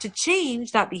to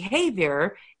change that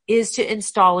behavior is to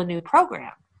install a new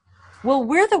program. Well,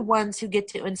 we're the ones who get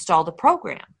to install the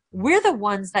program. We're the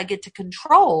ones that get to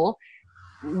control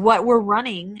what we're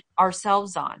running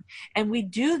ourselves on. And we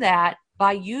do that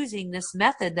by using this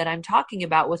method that I'm talking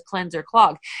about with Cleanse or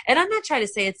Clog. And I'm not trying to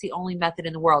say it's the only method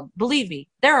in the world. Believe me,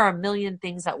 there are a million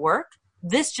things that work.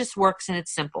 This just works and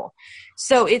it's simple.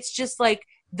 So it's just like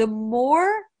the more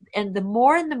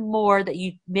that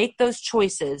you make those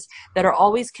choices that are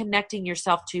always connecting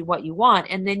yourself to what you want.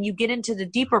 And then you get into the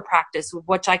deeper practice,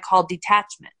 which I call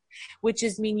detachment, which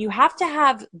is mean you have to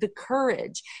have the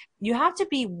courage. You have to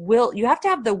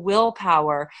have the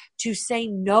willpower to say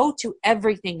no to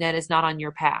everything that is not on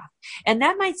your path. And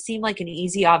that might seem like an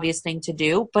easy, obvious thing to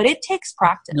do, but it takes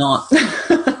practice. Not.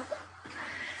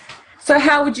 So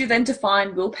how would you then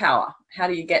define willpower? How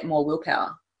do you get more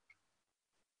willpower?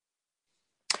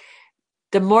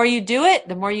 The more you do it,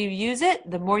 the more you use it,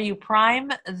 the more you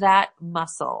prime that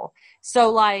muscle. So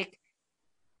like,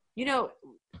 you know,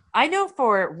 I know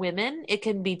for women, it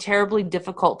can be terribly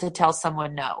difficult to tell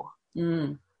someone no.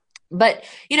 But,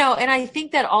 you know, and I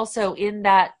think that also in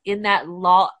that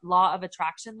law of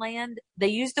attraction land, they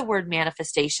use the word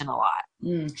manifestation a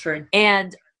lot. True.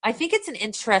 And I think it's an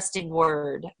interesting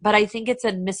word, but I think it's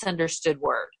a misunderstood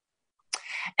word.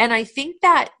 And I think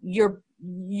that your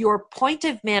point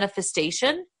of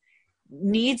manifestation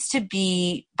needs to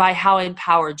be by how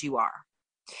empowered you are.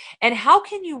 And how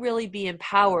can you really be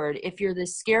empowered if you're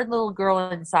this scared little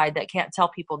girl inside that can't tell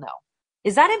people no?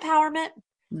 Is that empowerment?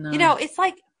 No. You know, it's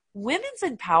like women's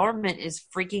empowerment is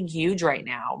freaking huge right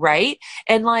now, right?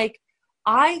 And like,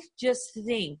 I just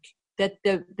think that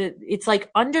it's like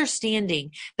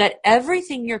understanding that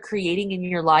everything you're creating in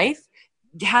your life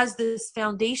has this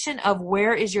foundation of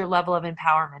where is your level of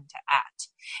empowerment at.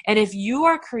 And if you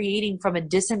are creating from a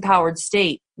disempowered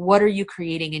state, what are you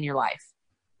creating in your life?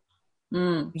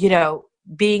 You know,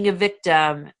 being a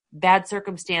victim, bad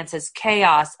circumstances,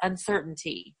 chaos,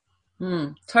 uncertainty.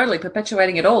 Totally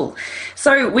perpetuating it all.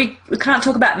 So we can't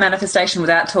talk about manifestation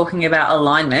without talking about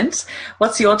alignment.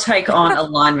 What's your take on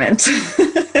alignment?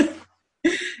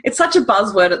 It's such a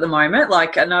buzzword at the moment.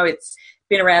 Like, I know it's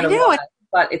been around a while,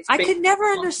 but I could never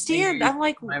understand. I'm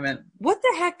like, what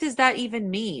the heck does that even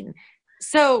mean?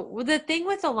 So the thing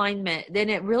with alignment, then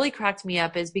it really cracked me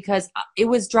up, is because it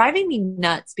was driving me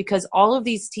nuts because all of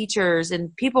these teachers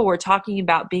and people were talking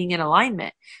about being in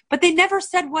alignment, but they never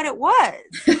said what it was.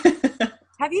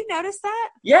 Have you noticed that?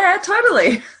 Yeah,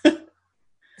 totally.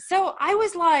 So I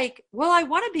was like, well, I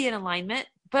want to be in alignment,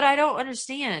 but I don't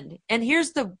understand. And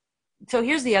here's the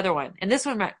other one. And this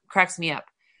one cracks me up.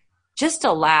 Just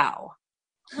allow.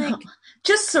 Like,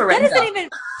 just surrender. That doesn't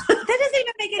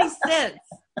even make any sense.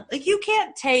 Like, you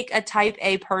can't take a type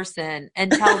A person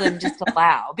and tell them just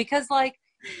allow, because like,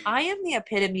 I am the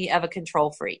epitome of a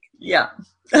control freak. Yeah.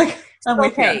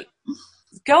 Okay.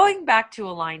 Going back to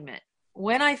alignment,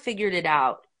 when I figured it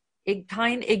out,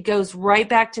 it goes right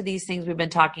back to these things we've been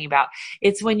talking about.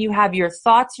 It's when you have your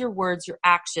thoughts, your words, your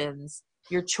actions,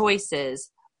 your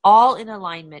choices, all in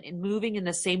alignment and moving in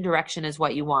the same direction as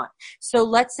what you want. So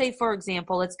let's say, for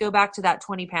example, let's go back to that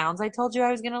 20 pounds I told you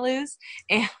I was going to lose,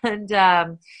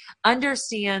 and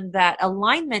understand that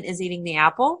alignment is eating the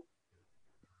apple.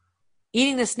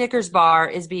 Eating the Snickers bar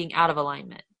is being out of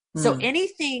alignment. So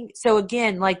so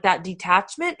again, like that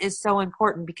detachment is so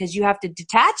important, because you have to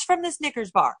detach from the Snickers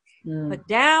bar, put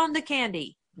down the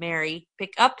candy, Mary,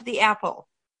 pick up the apple,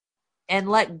 and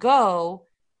let go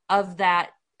of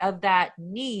that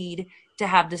need to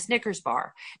have the Snickers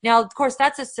bar. Now, of course,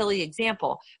 that's a silly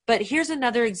example, but here's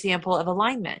another example of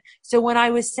alignment. So when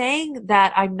I was saying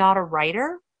that I'm not a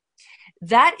writer,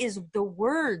 that is the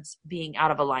words being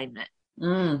out of alignment.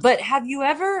 But have you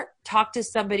ever talked to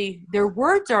somebody, their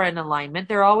words are in alignment.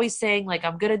 They're always saying like,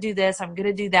 I'm going to do this, I'm going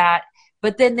to do that,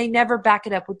 but then they never back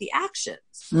it up with the actions.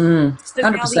 So 100%.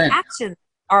 now the actions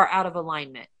are out of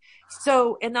alignment.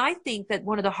 So, and I think that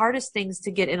one of the hardest things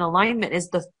to get in alignment is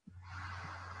the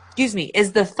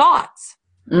thoughts.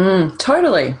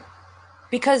 Totally.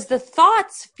 Because the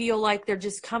thoughts feel like they're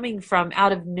just coming from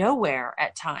out of nowhere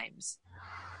at times.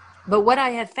 But what I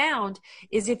have found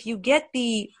is if you get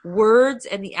the words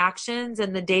and the actions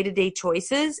and the day-to-day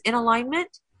choices in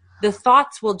alignment, the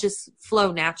thoughts will just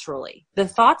flow naturally. The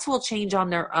thoughts will change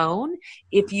on their own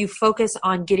if you focus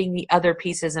on getting the other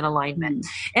pieces in alignment.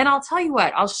 And I'll tell you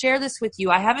what, I'll share this with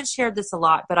you. I haven't shared this a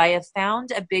lot, but I have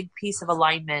found a big piece of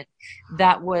alignment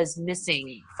that was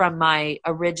missing from my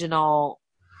original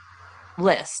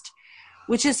list,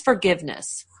 which is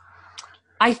forgiveness.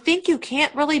 I think you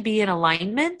can't really be in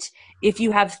alignment if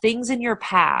you have things in your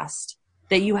past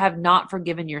that you have not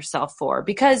forgiven yourself for.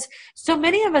 Because so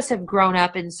many of us have grown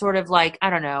up in sort of like, I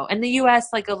don't know, in the US,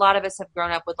 like a lot of us have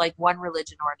grown up with like one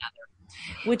religion or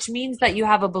another, which means that you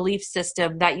have a belief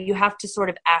system that you have to sort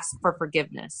of ask for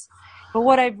forgiveness. But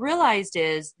what I've realized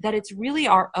is that it's really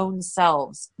our own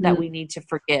selves that we need to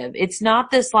forgive. It's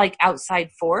not this like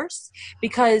outside force,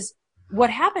 because what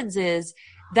happens is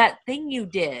that thing you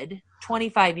did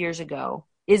 25 years ago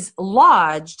is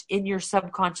lodged in your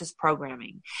subconscious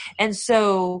programming. And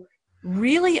so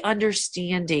really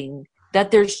understanding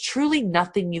that there's truly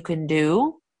nothing you can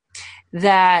do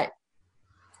that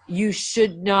you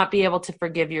should not be able to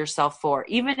forgive yourself for,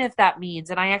 even if that means,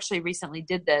 and I actually recently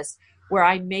did this, where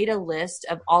I made a list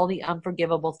of all the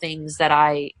unforgivable things that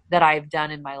I've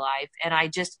done in my life. And I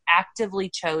just actively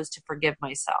chose to forgive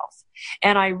myself.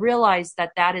 And I realized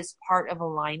that that is part of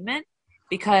alignment,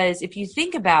 because if you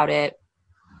think about it,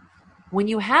 when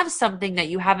you have something that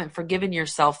you haven't forgiven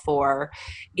yourself for,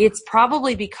 it's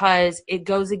probably because it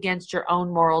goes against your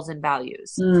own morals and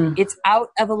values. It's out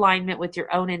of alignment with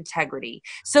your own integrity.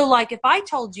 So like if I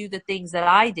told you the things that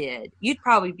I did, you'd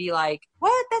probably be like,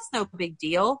 what? That's no big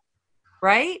deal,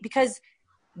 right? Because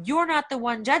you're not the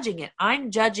one judging it.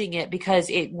 I'm judging it because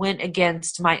it went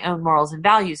against my own morals and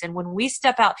values. And when we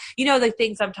step out, you know, the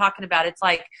things I'm talking about, it's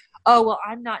like, oh, well,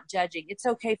 I'm not judging. It's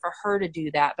okay for her to do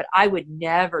that, but I would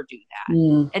never do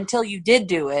that until you did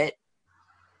do it.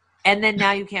 And then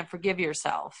now you can't forgive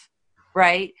yourself.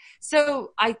 Right.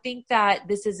 So I think that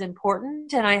this is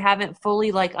important, and I haven't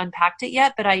fully like unpacked it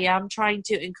yet, but I am trying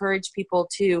to encourage people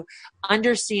to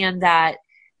understand that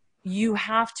you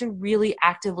have to really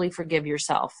actively forgive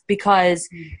yourself, because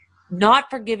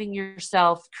not forgiving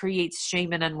yourself creates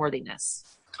shame and unworthiness.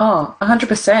 Oh,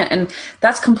 100%. And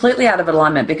that's completely out of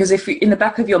alignment, because if you, in the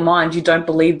back of your mind, you don't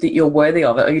believe that you're worthy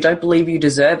of it, or you don't believe you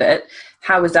deserve it,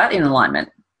 how is that in alignment?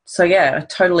 So yeah, I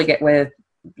totally get where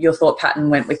your thought pattern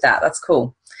went with that. That's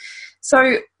cool.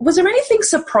 So was there anything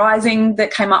surprising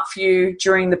that came up for you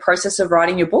during the process of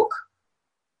writing your book?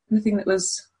 Anything that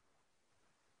was...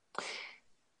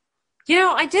 You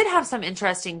know, I did have some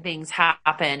interesting things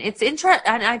happen. It's interesting,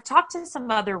 and I've talked to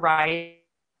some other writers,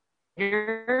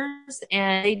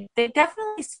 and they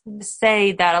definitely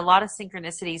say that a lot of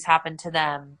synchronicities happen to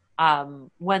them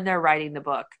when they're writing the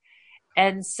book.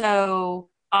 And so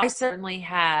I certainly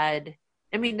had,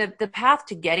 I mean, the path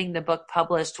to getting the book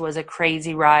published was a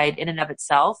crazy ride in and of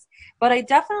itself. But I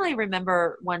definitely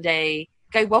remember one day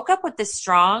I woke up with this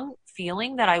strong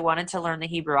feeling that I wanted to learn the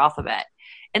Hebrew alphabet.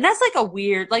 And that's like a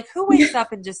weird, like who wakes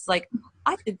up and just like,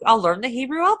 I'll learn the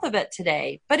Hebrew alphabet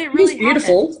today. But it really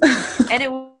beautiful. And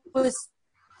it was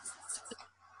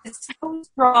so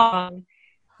strong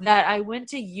that I went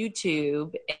to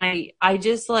YouTube and I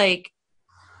just like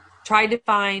tried to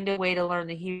find a way to learn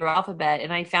the Hebrew alphabet.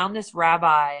 And I found this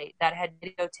rabbi that had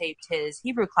videotaped his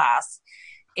Hebrew class.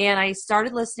 And I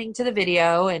started listening to the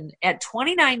video. And at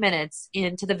 29 minutes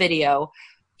into the video,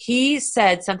 he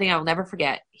said something I will never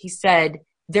forget. He said,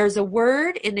 there's a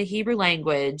word in the Hebrew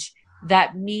language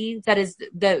that means, that is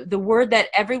the word that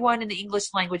everyone in the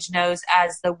English language knows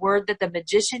as the word that the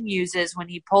magician uses when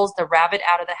he pulls the rabbit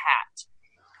out of the hat.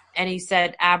 And he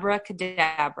said,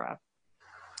 abracadabra.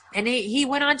 And he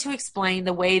went on to explain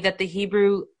the way that the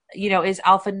Hebrew, you know, is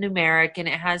alphanumeric, and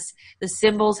it has, the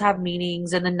symbols have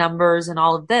meanings and the numbers and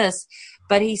all of this.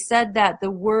 But he said that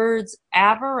the words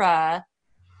abara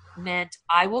meant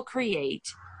I will create,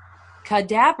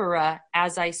 kadabra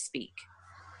as I speak.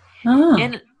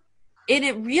 And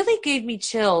it really gave me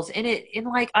chills. And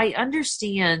like, I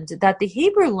understand that the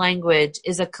Hebrew language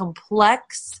is a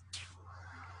complex,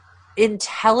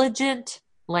 intelligent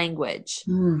language.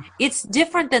 It's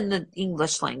different than the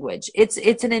English language.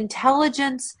 It's an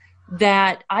intelligence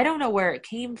that I don't know where it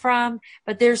came from,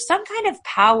 but there's some kind of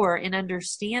power in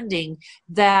understanding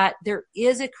that there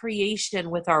is a creation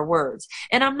with our words.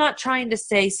 And I'm not trying to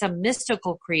say some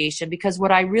mystical creation, because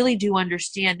what I really do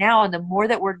understand now, and the more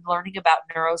that we're learning about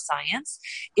neuroscience,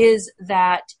 is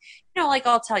that, you know, like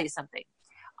I'll tell you something.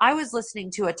 I was listening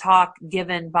to a talk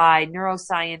given by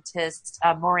neuroscientist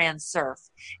Moran Cerf,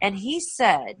 and he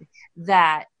said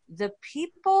that the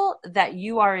people that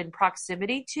you are in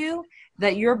proximity to,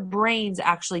 that your brains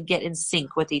actually get in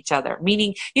sync with each other.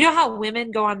 Meaning, you know how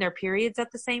women go on their periods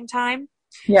at the same time?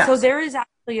 Yeah. So there is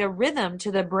actually a rhythm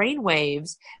to the brain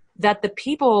waves that the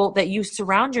people that you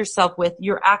surround yourself with,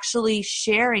 you're actually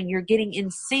sharing, you're getting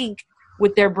in sync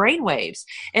with their brain waves.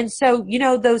 And so, you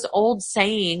know, those old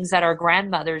sayings that our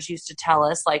grandmothers used to tell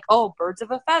us, like, oh, birds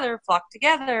of a feather flock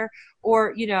together,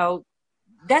 or, you know,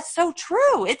 that's so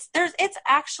true. It's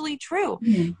actually true.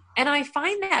 Mm. And I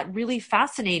find that really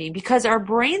fascinating because our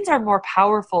brains are more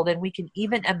powerful than we can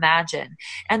even imagine.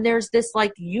 And there's this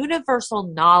like universal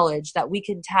knowledge that we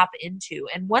can tap into.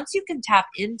 And once you can tap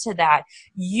into that,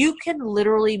 you can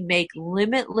literally make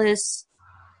limitless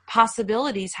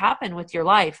possibilities happen with your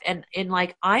life. And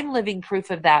like, I'm living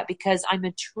proof of that because I'm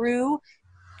a true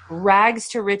rags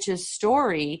to riches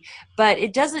story, but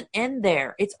it doesn't end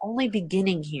there. It's only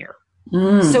beginning here.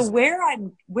 Mm. So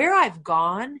where I've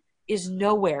gone is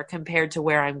nowhere compared to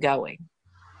where I'm going.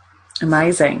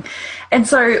 Amazing. And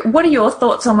so what are your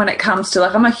thoughts on when it comes to,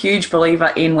 like, I'm a huge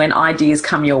believer in when ideas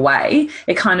come your way,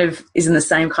 it kind of is in the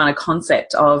same kind of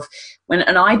concept of when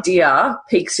an idea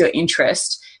piques your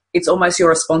interest, it's almost your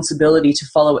responsibility to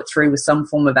follow it through with some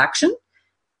form of action.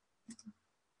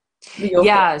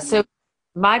 Yeah. So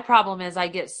my problem is I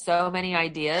get so many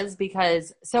ideas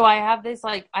because, so I have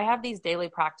these daily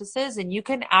practices, and you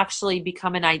can actually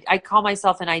become I call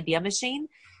myself an idea machine.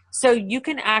 So you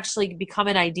can actually become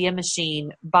an idea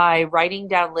machine by writing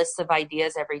down lists of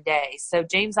ideas every day. So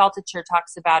James Altucher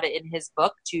talks about it in his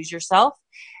book, Choose Yourself.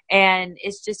 And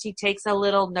it's just, he takes a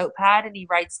little notepad and he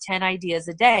writes 10 ideas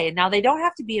a day. And now they don't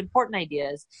have to be important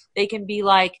ideas. They can be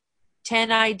like 10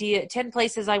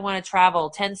 places I want to travel,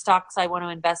 10 stocks I want to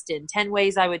invest in, 10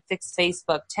 ways I would fix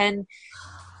Facebook, 10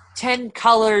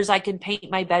 colors I can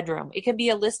paint my bedroom. It can be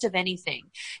a list of anything.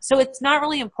 So it's not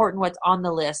really important what's on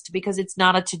the list because it's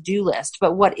not a to-do list.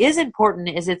 But what is important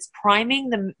is it's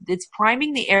priming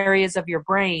the areas of your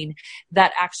brain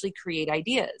that actually create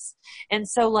ideas. And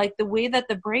so like the way that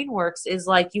the brain works is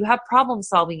like you have problem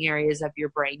solving areas of your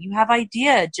brain. You have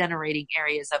idea generating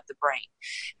areas of the brain.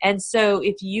 And so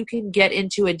if you can get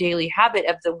into a daily habit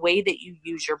of the way that you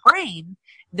use your brain,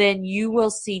 then you will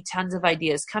see tons of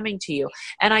ideas coming to you.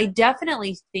 And I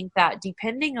definitely think that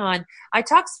I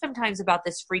talk sometimes about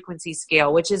this frequency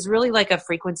scale, which is really like a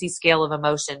frequency scale of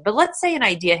emotion. But let's say an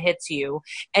idea hits you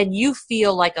and you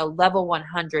feel like a level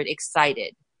 100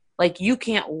 excited, like you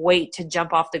can't wait to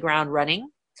jump off the ground running.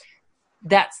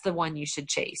 That's the one you should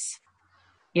chase,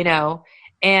 you know?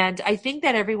 And I think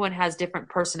that everyone has different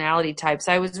personality types.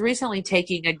 I was recently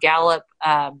taking a Gallup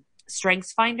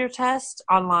Strengths Finder test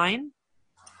online.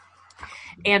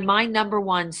 And my number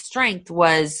one strength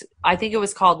was, I think it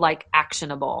was called like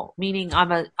actionable, meaning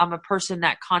I'm a person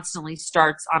that constantly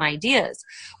starts on ideas.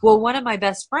 Well, one of my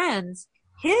best friends,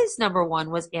 his number one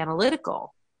was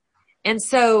analytical. And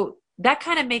so that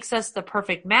kind of makes us the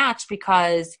perfect match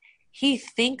because he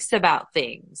thinks about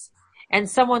things. And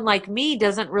someone like me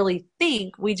doesn't really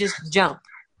think, we just jump.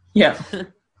 Yeah.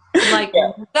 Like,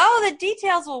 oh, the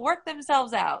details will work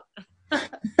themselves out.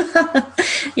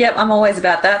 Yep, I'm always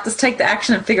about that. Just take the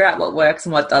action and figure out what works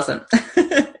and what doesn't.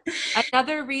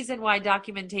 Another reason why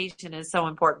documentation is so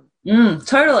important.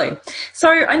 Totally. So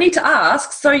I need to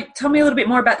ask, so tell me a little bit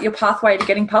more about your pathway to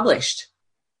getting published.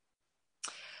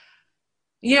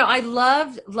 You know, I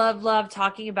love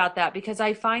talking about that because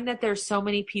I find that there's so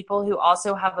many people who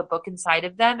also have a book inside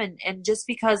of them. And just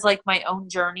because like my own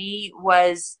journey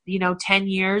was, 10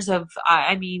 years of,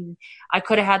 I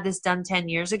could have had this done 10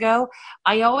 years ago.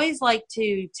 I always like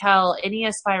to tell any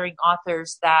aspiring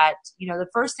authors that, the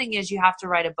first thing is you have to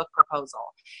write a book proposal.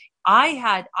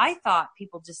 I thought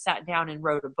people just sat down and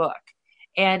wrote a book.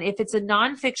 And if it's a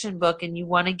nonfiction book and you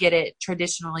want to get it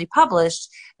traditionally published,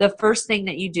 the first thing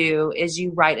that you do is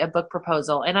you write a book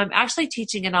proposal. And I'm actually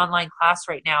teaching an online class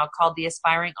right now called the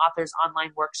Aspiring Authors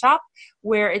Online Workshop,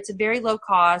 where it's a very low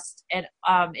cost and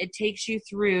it takes you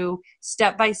through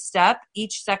step by step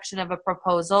each section of a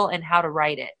proposal and how to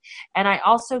write it. And I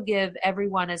also give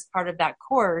everyone as part of that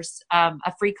course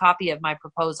a free copy of my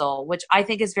proposal, which I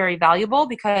think is very valuable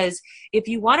because if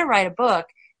you want to write a book,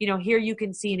 here you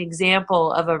can see an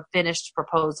example of a finished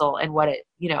proposal and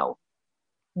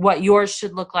what yours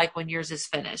should look like when yours is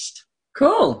finished.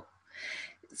 Cool.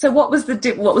 So what was the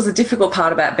difficult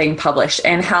part about being published,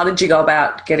 and how did you go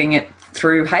about getting it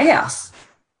through Hay House?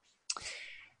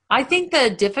 I think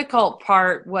the difficult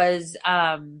part was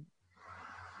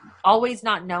always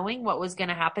not knowing what was going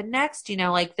to happen next.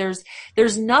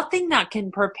 There's nothing that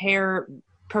can prepare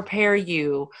prepare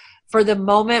you for the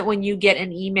moment when you get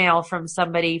an email from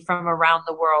somebody from around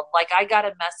the world. Like I got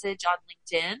a message on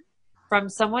LinkedIn from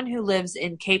someone who lives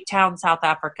in Cape Town, South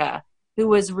Africa, who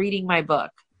was reading my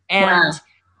book. And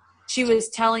she was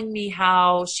telling me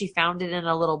how she found it in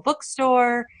a little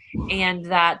bookstore and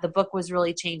that the book was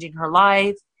really changing her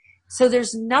life. So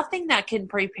there's nothing that can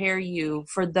prepare you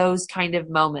for those kind of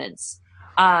moments.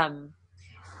 The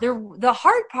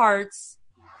hard parts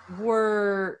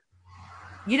were,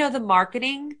 the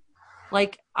marketing.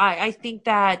 Like, I think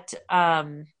that, if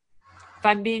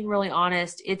I'm being really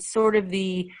honest, it's sort of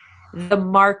the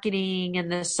marketing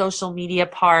and the social media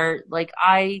part. Like,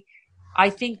 I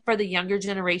think for the younger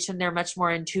generation, they're much more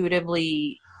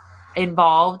intuitively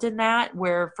involved in that,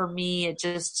 where for me, it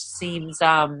just seemed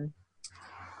that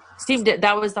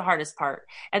was the hardest part.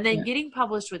 And then getting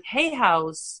published with Hay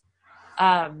House,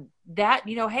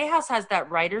 Hay House has that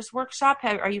writer's workshop.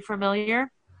 Are you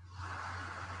familiar?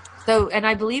 So, and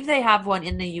I believe they have one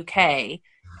in the UK,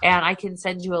 and I can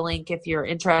send you a link if you're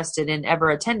interested in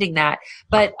ever attending that.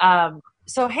 But,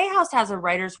 so Hay House has a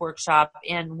writer's workshop,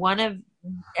 and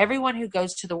everyone who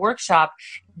goes to the workshop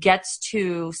gets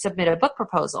to submit a book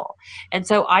proposal. And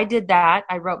so I did that.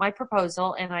 I wrote my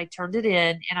proposal and I turned it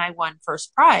in and I won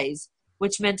first prize,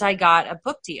 which meant I got a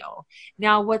book deal.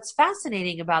 Now, what's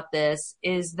fascinating about this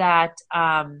is that,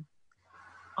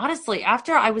 honestly,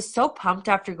 after I was so pumped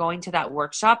after going to that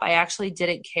workshop, I actually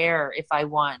didn't care if I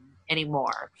won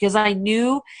anymore because I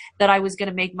knew that I was going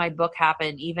to make my book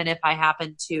happen, even if I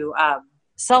happened to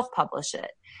self-publish it.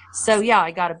 So yeah,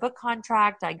 I got a book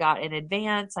contract. I got an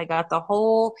advance. I got the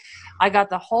whole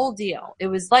deal. It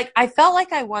was like, I felt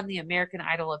like I won the American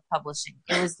Idol of publishing.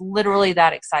 It was literally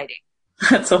that exciting.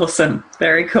 That's awesome.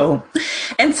 Very cool.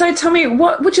 And so tell me,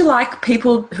 what would you like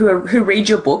people who read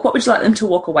your book, what would you like them to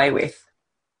walk away with?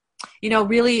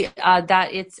 Really, that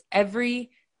it's everything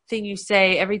you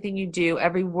say, everything you do,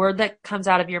 every word that comes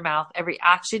out of your mouth, every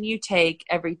action you take,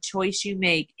 every choice you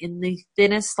make in the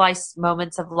thinnest sliced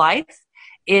moments of life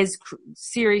is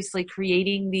seriously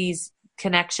creating these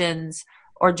connections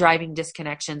or driving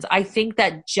disconnections. I think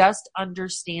that just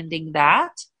understanding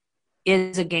that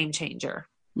is a game changer.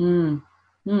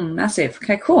 Massive.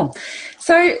 Okay, cool.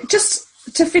 So just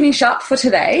to finish up for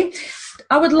today,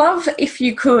 I would love if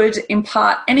you could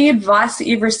impart any advice that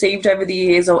you've received over the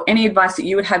years or any advice that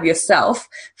you would have yourself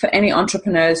for any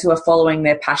entrepreneurs who are following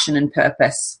their passion and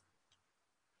purpose.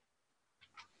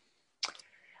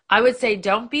 I would say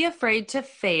don't be afraid to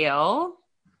fail.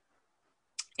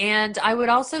 And I would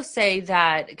also say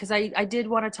that, because I did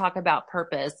want to talk about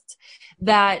purpose,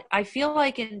 that I feel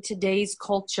like in today's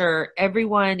culture,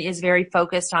 everyone is very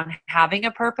focused on having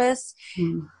a purpose,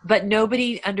 but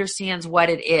nobody understands what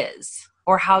it is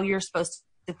or how you're supposed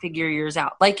to figure yours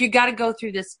out. Like, you got to go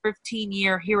through this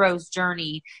 15-year hero's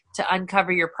journey to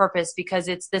uncover your purpose because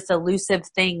it's this elusive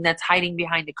thing that's hiding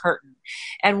behind a curtain.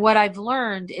 And what I've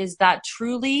learned is that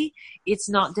truly it's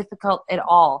not difficult at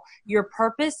all. Your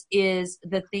purpose is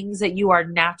the things that you are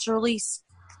naturally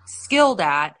skilled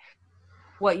at,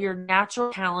 what your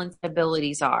natural talents and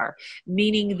abilities are.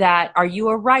 Meaning that, are you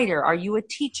a writer? Are you a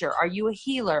teacher? Are you a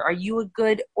healer? Are you a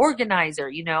good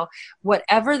organizer?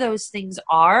 Whatever those things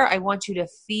are, I want you to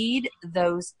feed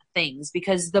those things,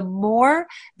 because the more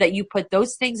that you put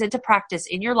those things into practice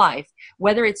in your life,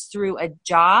 whether it's through a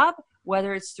job,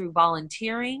 whether it's through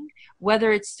volunteering,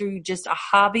 whether it's through just a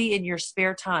hobby in your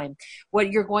spare time,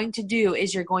 what you're going to do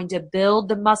is you're going to build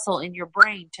the muscle in your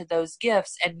brain to those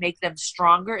gifts and make them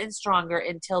stronger and stronger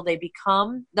until they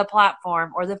become the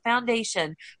platform or the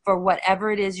foundation for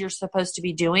whatever it is you're supposed to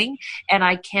be doing. And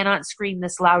I cannot scream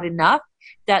this loud enough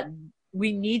that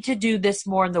we need to do this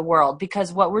more in the world,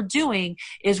 because what we're doing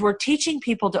is we're teaching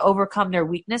people to overcome their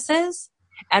weaknesses.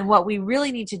 And what we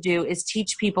really need to do is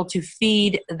teach people to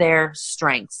feed their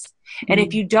strengths. And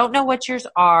if you don't know what yours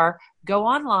are, go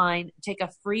online, take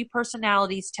a free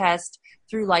personalities test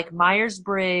through like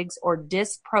Myers-Briggs or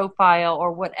DISC profile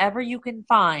or whatever you can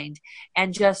find,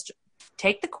 and just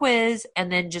take the quiz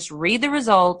and then just read the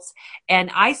results. And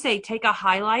I say take a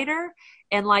highlighter,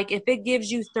 and like if it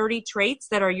gives you 30 traits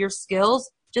that are your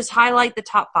skills, just highlight the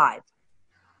top 5.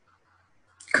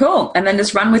 Cool. And then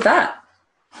just run with that.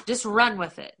 Just run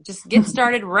with it. Just get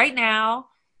started right now,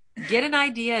 get an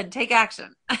idea, and take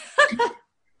action.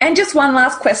 And just one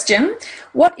last question.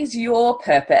 What is your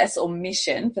purpose or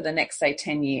mission for the next, say,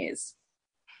 10 years?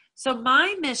 So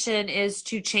my mission is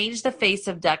to change the face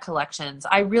of debt collections.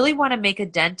 I really want to make a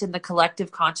dent in the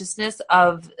collective consciousness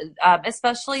of,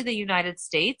 especially the United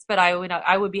States, but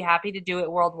I would be happy to do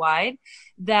it worldwide.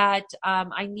 That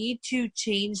I need to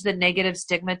change the negative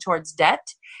stigma towards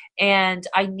debt, and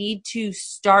I need to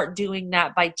start doing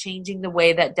that by changing the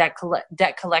way that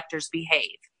debt collectors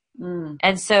behave.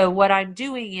 And so what I'm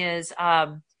doing is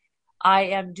I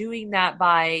am doing that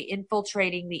by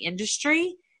infiltrating the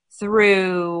industry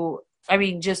through,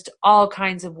 just all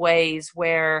kinds of ways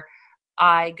where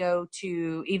I go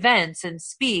to events and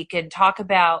speak and talk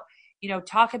about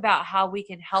how we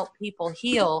can help people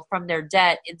heal from their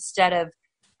debt instead of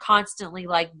constantly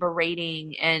like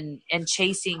berating and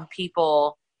chasing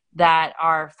people that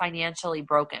are financially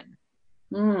broken.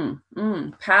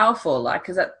 Powerful,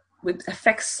 because that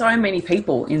affects so many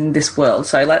people in this world.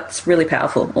 So that's really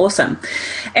powerful. Awesome.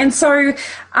 And so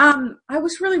I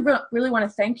was really want to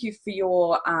thank you for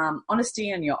your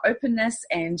honesty and your openness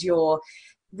and your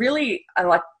really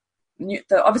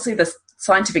obviously the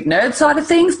scientific nerd side of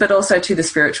things, but also to the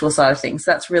spiritual side of things.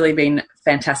 That's really been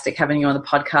fantastic having you on the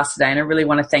podcast today, and I really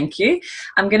want to thank you.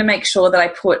 I'm going to make sure that I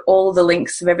put all the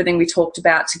links of everything we talked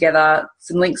about together,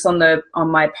 some links on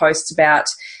my post about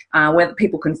where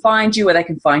people can find you, where they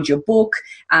can find your book,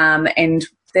 and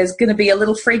there's going to be a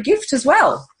little free gift as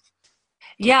well.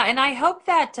 Yeah, and I hope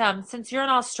that since you're in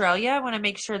Australia, I want to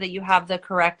make sure that you have the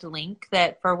correct link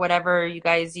that for whatever you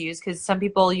guys use, because some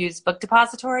people use Book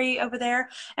Depository over there.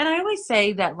 And I always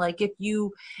say that, like, if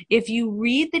you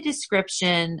read the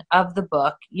description of the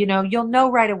book, you'll know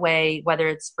right away whether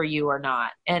it's for you or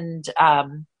not. And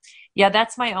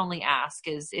that's my only ask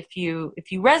is if you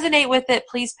resonate with it,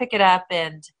 please pick it up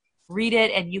and read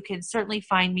it. And you can certainly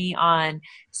find me on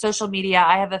social media.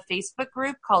 I have a Facebook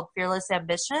group called Fearless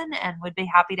Ambition, and would be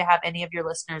happy to have any of your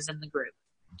listeners in the group.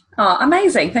 Oh,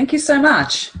 amazing. Thank you so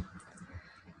much.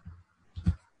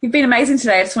 You've been amazing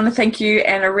today. I just want to thank you,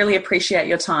 and I really appreciate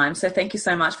your time. So thank you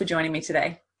so much for joining me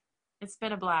today. It's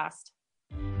been a blast.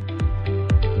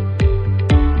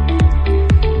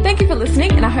 Thank you for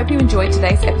listening, and I hope you enjoyed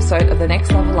today's episode of the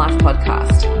Next Level Life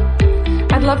podcast.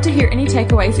 I'd love to hear any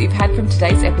takeaways that you've had from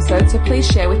today's episode, so please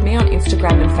share with me on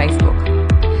Instagram and Facebook.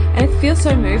 And if you feel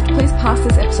so moved, please pass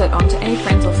this episode on to any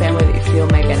friends or family that you feel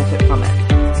may benefit from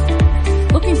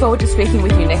it. Looking forward to speaking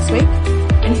with you next week,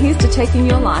 and here's to taking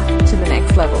your life to the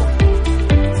next level.